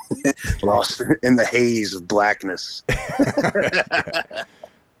lost in the haze of blackness.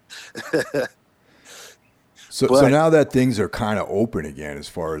 So now that things are kind of open again, as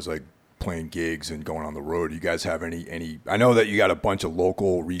far as like playing gigs and going on the road, you guys have any? I know that you got a bunch of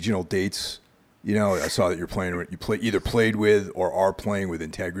local, regional dates. I saw that you either played with or are playing with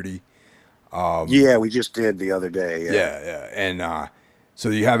Integrity. Yeah, we just did the other day. Yeah. And so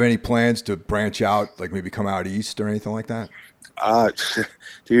do you have any plans to branch out, like maybe come out east or anything like that?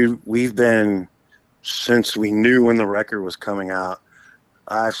 Dude, we've been, since we knew when the record was coming out,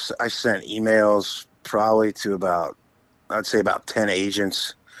 I sent emails probably to about 10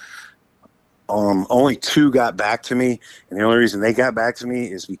 agents. Only 2 got back to me, and the only reason they got back to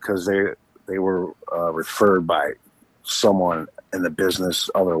me is because they were referred by someone in the business,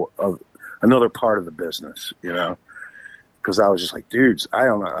 another part of the business, because I was just like, dudes, I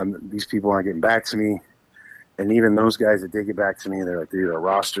don't know. These people aren't getting back to me. And even those guys that did get back to me, they're like, dude, our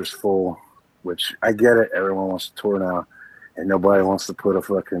roster's full, which I get it. Everyone wants to tour now, and nobody wants to put a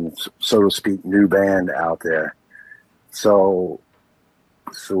fucking, so to speak, new band out there. So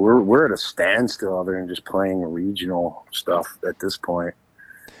we're at a standstill other than just playing regional stuff at this point.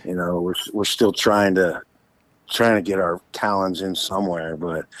 We're still trying to get our talents in somewhere,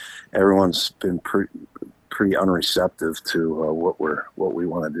 but everyone's been pretty unreceptive to what we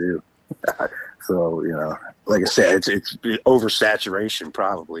want to do. So like I said, it's oversaturation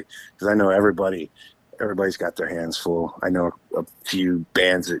probably, because I know everybody's got their hands full. I know a few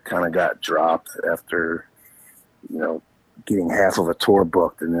bands that kind of got dropped after getting half of a tour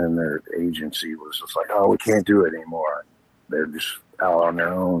booked, and then their agency was just like, oh, we can't do it anymore. They're just out on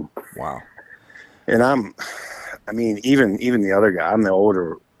their own. Wow. And even the other guy, I'm the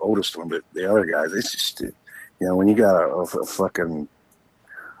oldest one, but the other guys, it's just, when you got a fucking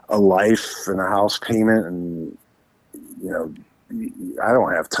a life and a house payment, and I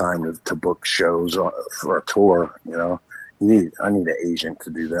don't have time to book shows for a tour. I need an agent to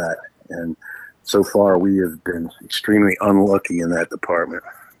do that, and so far we have been extremely unlucky in that department.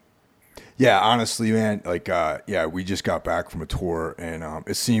 Yeah, honestly, man, like, we just got back from a tour, and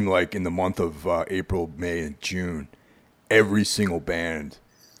it seemed like in the month of April, May, and June, every single band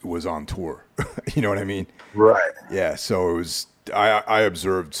was on tour. You know what I mean? Right. Yeah, so it was, I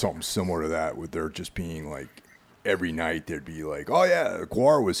observed something similar to that, with there just being like, every night there'd be like, oh yeah,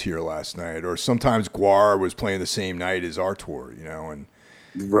 Guar was here last night, or sometimes Guar was playing the same night as our tour, and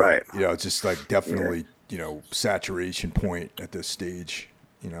right. It's just like definitely, saturation point at this stage,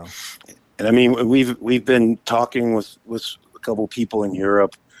 And I mean, we've been talking with a couple people in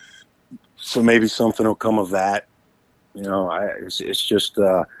Europe, so maybe something will come of that. It's just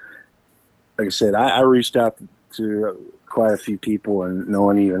like I said, I reached out to quite a few people, and no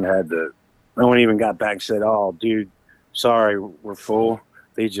one even got back and said, "Oh, dude, sorry, we're full."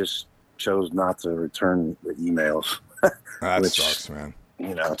 They just chose not to return the emails. That sucks, man.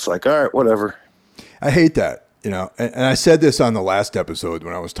 It's like, all right, whatever. I hate that. And I said this on the last episode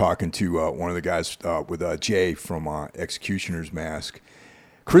when I was talking to one of the guys with Jay from Executioner's Mask.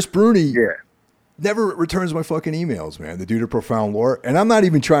 Chris Bruni never returns my fucking emails, man. The dude at Profound Lore. And I'm not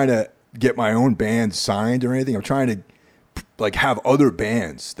even trying to get my own band signed or anything. I'm trying to like have other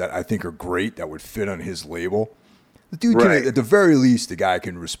bands that I think are great that would fit on his label. The dude can, at the very least, the guy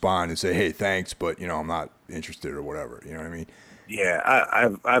can respond and say, "Hey, thanks, but you know, I'm not interested," or whatever. You know what I mean?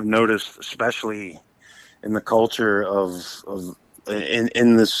 Yeah, I've noticed, especially in the culture of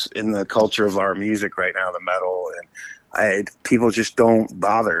in the culture of our music right now, the metal, and people just don't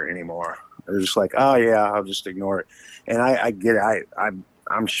bother anymore. They're just like, oh yeah, I'll just ignore it. And I get it.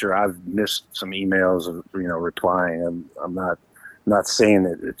 I'm sure I've missed some emails of replying. I'm not saying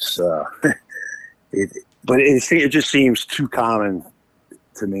that it's but it just seems too common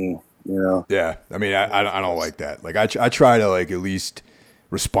to me. Yeah, I mean, I don't like that. Like, I try to like at least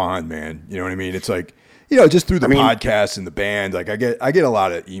respond, man. You know what I mean? It's like, just through the podcast and the band. Like, I get a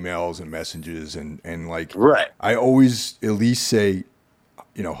lot of emails and messages, and like, I always at least say,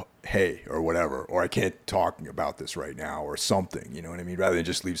 hey, or whatever, or I can't talk about this right now, or something. You know what I mean? Rather than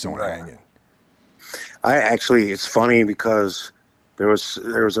just leave someone hanging. It's funny because there was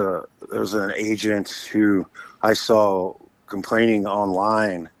an agent who I saw complaining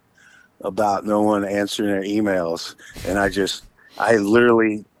online about no one answering their emails, and I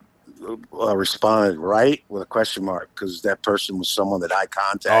literally responded right with a question mark, because that person was someone that I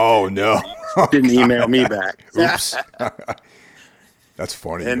contacted. Oh no! Didn't email me back. Oops. That's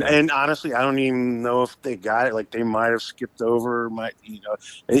funny. And honestly, I don't even know if they got it. Like, they might have skipped over.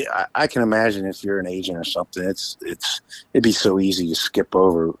 I can imagine if you're an agent or something, it'd be so easy to skip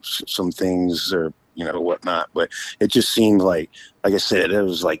over some things or whatnot. But it just seemed like I said, it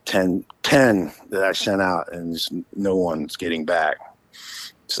was like 10 that I sent out, and just no one's getting back.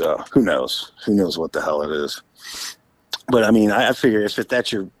 So who knows? Who knows what the hell it is? But I mean, I figure if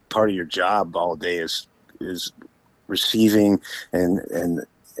that's your part of your job all day is receiving and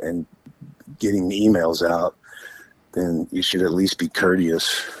getting the emails out, then you should at least be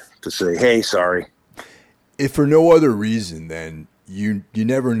courteous to say, hey, sorry. If for no other reason, then you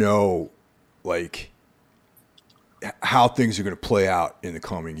never know, like, how things are going to play out in the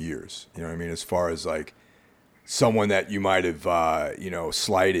coming years. You know what I mean? As far as like someone that you might have,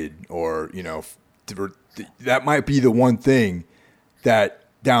 slighted, or, that might be the one thing that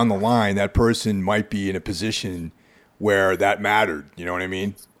down the line, that person might be in a position where that mattered. You know what I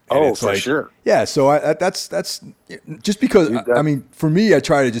mean? And for sure. Yeah. So that's just because, I mean, for me, I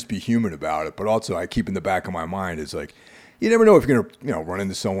try to just be human about it, but also I keep in the back of my mind is like, you never know if you're going to, run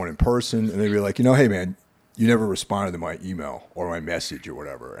into someone in person and they'd be like, hey man, you never responded to my email or my message or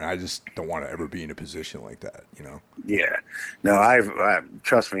whatever. And I just don't want to ever be in a position like that, Yeah. No, I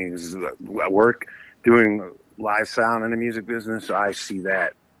trust me, I work doing live sound in the music business. I see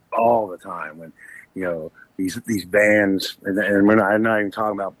that all the time when, these bands, and I'm not even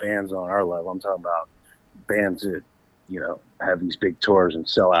talking about bands on our level. I'm talking about bands that, have these big tours and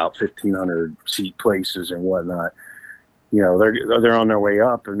sell out 1,500 seat places and whatnot. They're on their way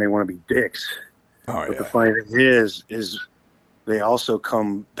up and they want to be dicks. Oh, but the funny thing is they also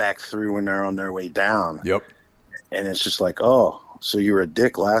come back through when they're on their way down. Yep. And it's just like, oh, so you were a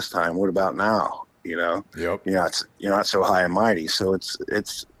dick last time. What about now? Yep. You're not so high and mighty. So it's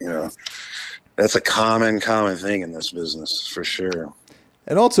that's a common thing in this business for sure.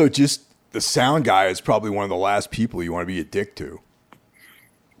 And also, just the sound guy is probably one of the last people you want to be a dick to.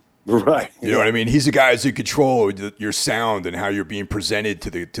 Right. You know what I mean? He's the guy who's in control of your sound and how you're being presented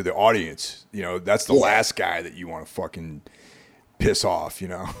to the audience. That's the last guy that you want to fucking piss off,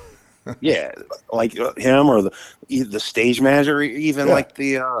 Yeah, like him or the stage manager, or even like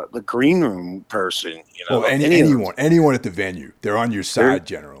the green room person. Well, anyone at the venue, they're on your side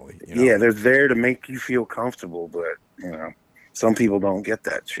generally. Yeah, they're there to make you feel comfortable, but some people don't get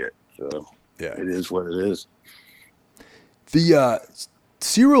that shit. So yeah, it is what it is. The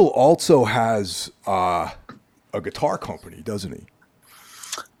Cyril also has a guitar company, doesn't he?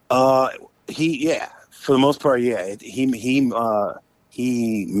 For the most part, yeah.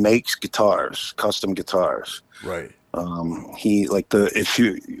 He makes guitars, custom guitars. Right. Like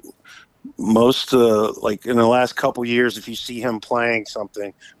in the last couple years, if you see him playing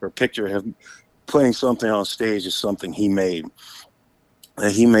something or picture him playing something on stage, is something he made.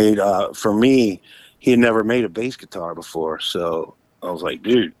 For me, he had never made a bass guitar before, so I was like,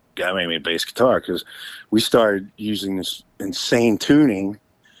 dude, gotta make me a bass guitar, because we started using this insane tuning,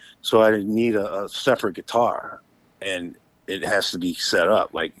 so I didn't need a separate guitar, and it has to be set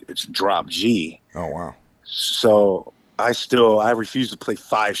up like it's drop G. Oh wow! So I refuse to play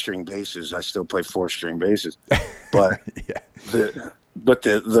 5-string basses. I still play 4-string basses, but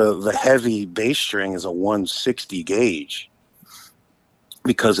the heavy bass string is a 160 gauge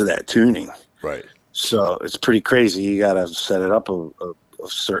because of that tuning. Right. So it's pretty crazy. You got to set it up a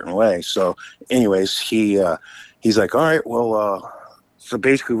certain way. So anyways, he's like, all right, well, so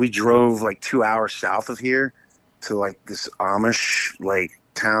basically we drove like 2 hours south of here to like this Amish like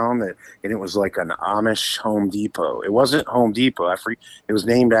town and it was like an Amish Home Depot. It wasn't Home Depot. It was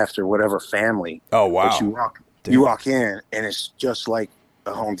named after whatever family. Oh, wow. But you walk in and it's just like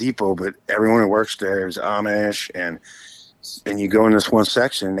a Home Depot, but everyone who works there is Amish, and you go in this one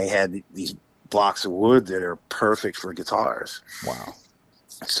section and they had these blocks of wood that are perfect for guitars. Wow.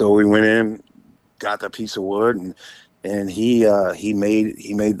 So we went in, got that piece of wood, and he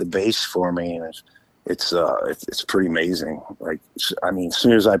made the bass for me, and it's pretty amazing. Like, I mean, as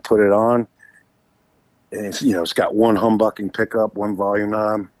soon as I put it on, and it's got one humbucking pickup, one volume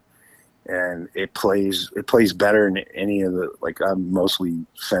knob, and it plays better than any of the, like, I'm mostly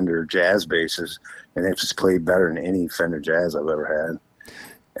Fender jazz basses, and it's just played better than any Fender jazz I've ever had.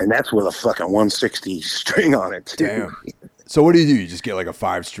 And that's with a fucking 160 string on it, too. Damn. So what do? You just get like a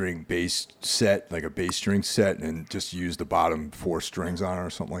 5-string bass set, like a bass string set, and just use the bottom 4 strings on it or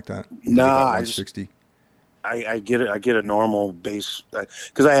something like that? Nah, 160. I get a normal bass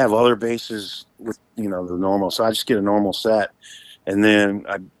because I have other basses with the normal. So I just get a normal set, and then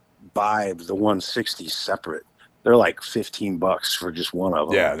I buy the 160 separate. They're like $15 for just one of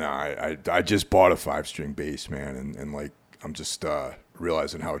them. Yeah, no, I just bought a 5-string bass, man, and like I'm just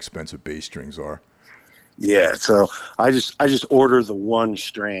realizing how expensive bass strings are. Yeah, so I just order the 1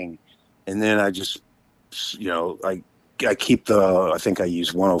 string, and then I just I keep I think I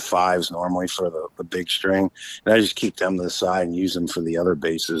use 105s normally for the big string, and I just keep them to the side and use them for the other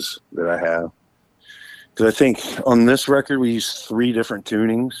basses that I have. Because I think on this record we use 3 different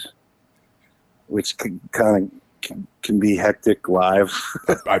tunings, which can be hectic live.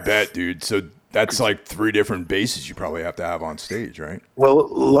 I bet, dude. So that's like 3 different basses you probably have to have on stage, right? Well,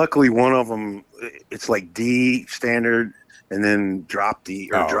 luckily one of them, it's like D standard, and then drop D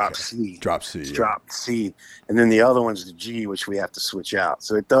or drop C. Drop C. Yeah. Drop C, and then the other one's the G, which we have to switch out.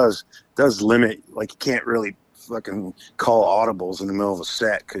 So it does limit. Like, you can't really fucking call audibles in the middle of a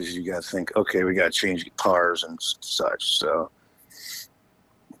set because you got to think, okay, we got to change guitars and such. So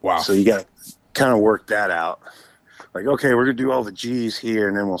wow. So you got to kind of work that out. Like, okay, we're gonna do all the G's here,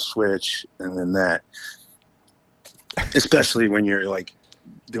 and then we'll switch, and then that. Especially when you're like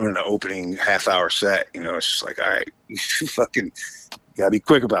doing an opening half-hour set, it's just like, all right, you fucking gotta be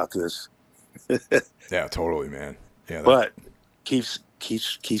quick about this. Yeah, totally, man. Yeah, but keeps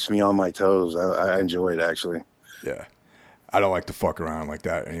me on my toes. I enjoy it, actually. Yeah, I don't like to fuck around like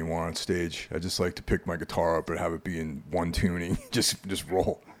that anymore on stage. I just like to pick my guitar up and have it be in one tuning, just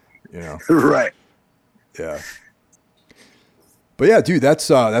roll, Right. Yeah. But yeah, dude,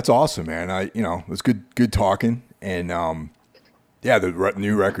 that's awesome, man. It was good talking, and yeah, the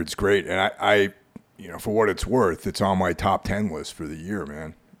new record's great, and I for what it's worth, it's on my top 10 list for the year,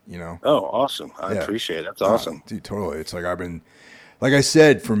 man. Oh, awesome! I appreciate it. That's awesome, dude. Totally. It's like like I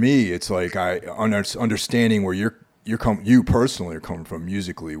said, for me, it's like understanding where you personally are coming from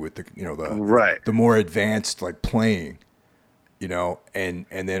musically with the more advanced like playing. And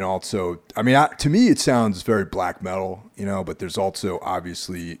then also, I mean, to me, it sounds very black metal, but there's also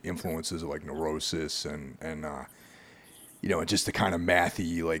obviously influences of like Neurosis and just the kind of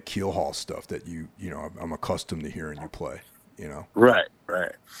mathy, like Keelhaul stuff that I'm accustomed to hearing you play, Right.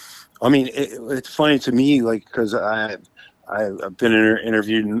 I mean, it's funny to me, like, because I've been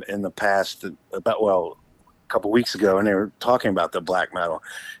interviewed in the past about, a couple weeks ago, and they were talking about the black metal,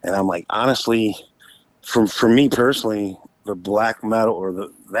 and I'm like, honestly, for me personally, the black metal or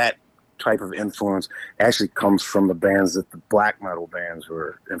that type of influence actually comes from the bands that the black metal bands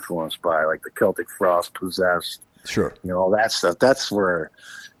were influenced by, like the Celtic Frost, Possessed, sure, all that stuff. That's where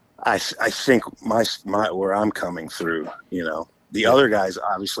I think my where I'm coming through. The other guys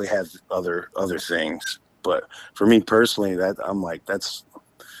obviously have other things, but for me personally, that's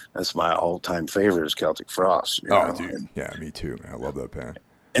my all-time favorite is Celtic Frost. Dude, yeah, me too, man. I love that band.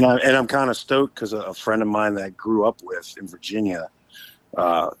 And I'm kind of stoked because a friend of mine that I grew up with in Virginia,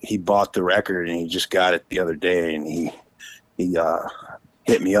 he bought the record and he just got it the other day, and he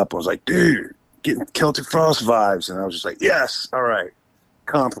hit me up and was like, dude, getting Celtic Frost vibes. And I was just like, yes, all right,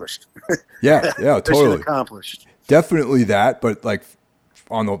 accomplished. Yeah, totally. Accomplished. Definitely that, but like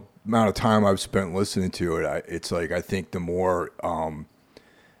on the amount of time I've spent listening to it, it's like I think the more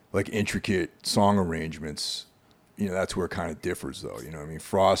like intricate song arrangements, that's where it kind of differs, though. I mean,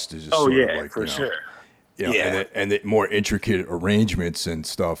 Frost is just sort of like, for sure. And the more intricate arrangements and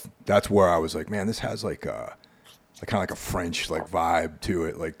stuff. That's where I was like, man, this has like a kind of like a French like vibe to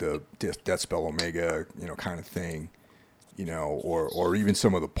it, like the Death Spell Omega, kind of thing, or even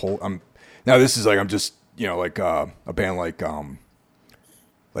some of the Now this is like I'm just like a band like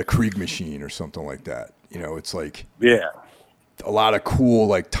Krieg Machine or something like that. It's like Yeah. a lot of cool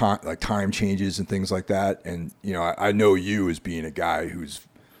like time changes and things like that. And I know you as being a guy who's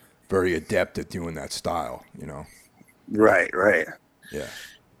very adept at doing that style. Right. Yeah.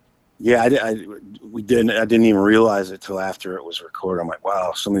 Yeah, I didn't even realize it till after it was recorded. I'm like,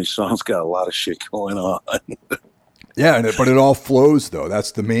 wow, some of these songs got a lot of shit going on. Yeah, but it all flows though.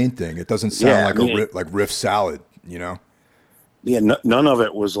 That's the main thing. It doesn't sound like riff salad. Yeah, none of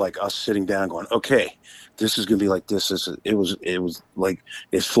it was like us sitting down going, okay, this is gonna be like this. It was like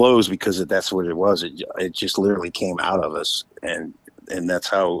it flows because that's what it was. It just literally came out of us, and that's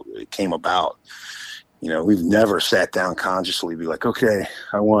how it came about. We've never sat down consciously be like, okay,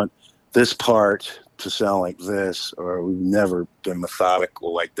 I want this part to sound like this, or we've never been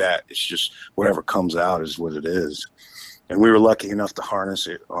methodical like that. It's just whatever comes out is what it is. And we were lucky enough to harness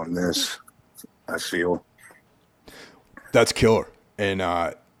it on this, I feel. That's killer. And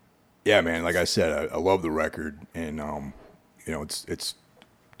yeah, man, like I said, I love the record, and it's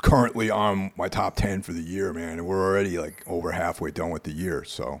currently on my top 10 for the year, man, and we're already like over halfway done with the year,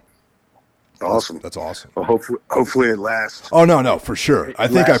 so awesome. That's awesome. Well, hopefully it lasts. Oh no, for sure. I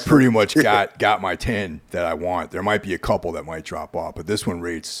think I pretty much got my 10 that I want. There might be a couple that might drop off, but this one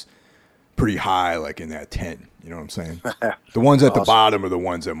rates pretty high, like in that 10. You know what I'm saying? The ones at the bottom are the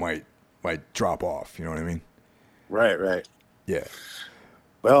ones that might drop off. You know what I mean? Right. Yeah.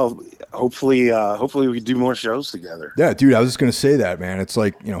 Well, hopefully we can do more shows together. Yeah, dude, I was just gonna say that, man. It's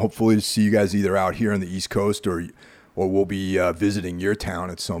like, hopefully to see you guys either out here on the East Coast or we'll be visiting your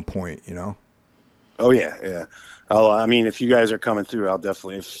town at some point. Oh yeah. I mean, if you guys are coming through, I'll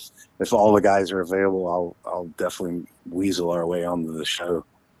definitely, if all the guys are available, I'll definitely weasel our way onto the show.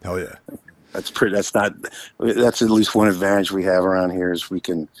 Hell yeah. That's at least one advantage we have around here is we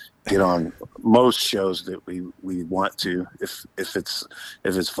can get on most shows that we want to, if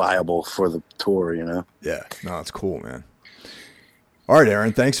it's viable for the tour, Yeah, no, it's cool, man. All right,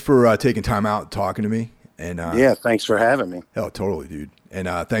 Aaron, thanks for taking time out and talking to me. And yeah, thanks for having me. Oh, totally, dude. And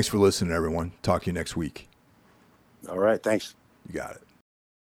thanks for listening, everyone. Talk to you next week. All right, thanks. You got it.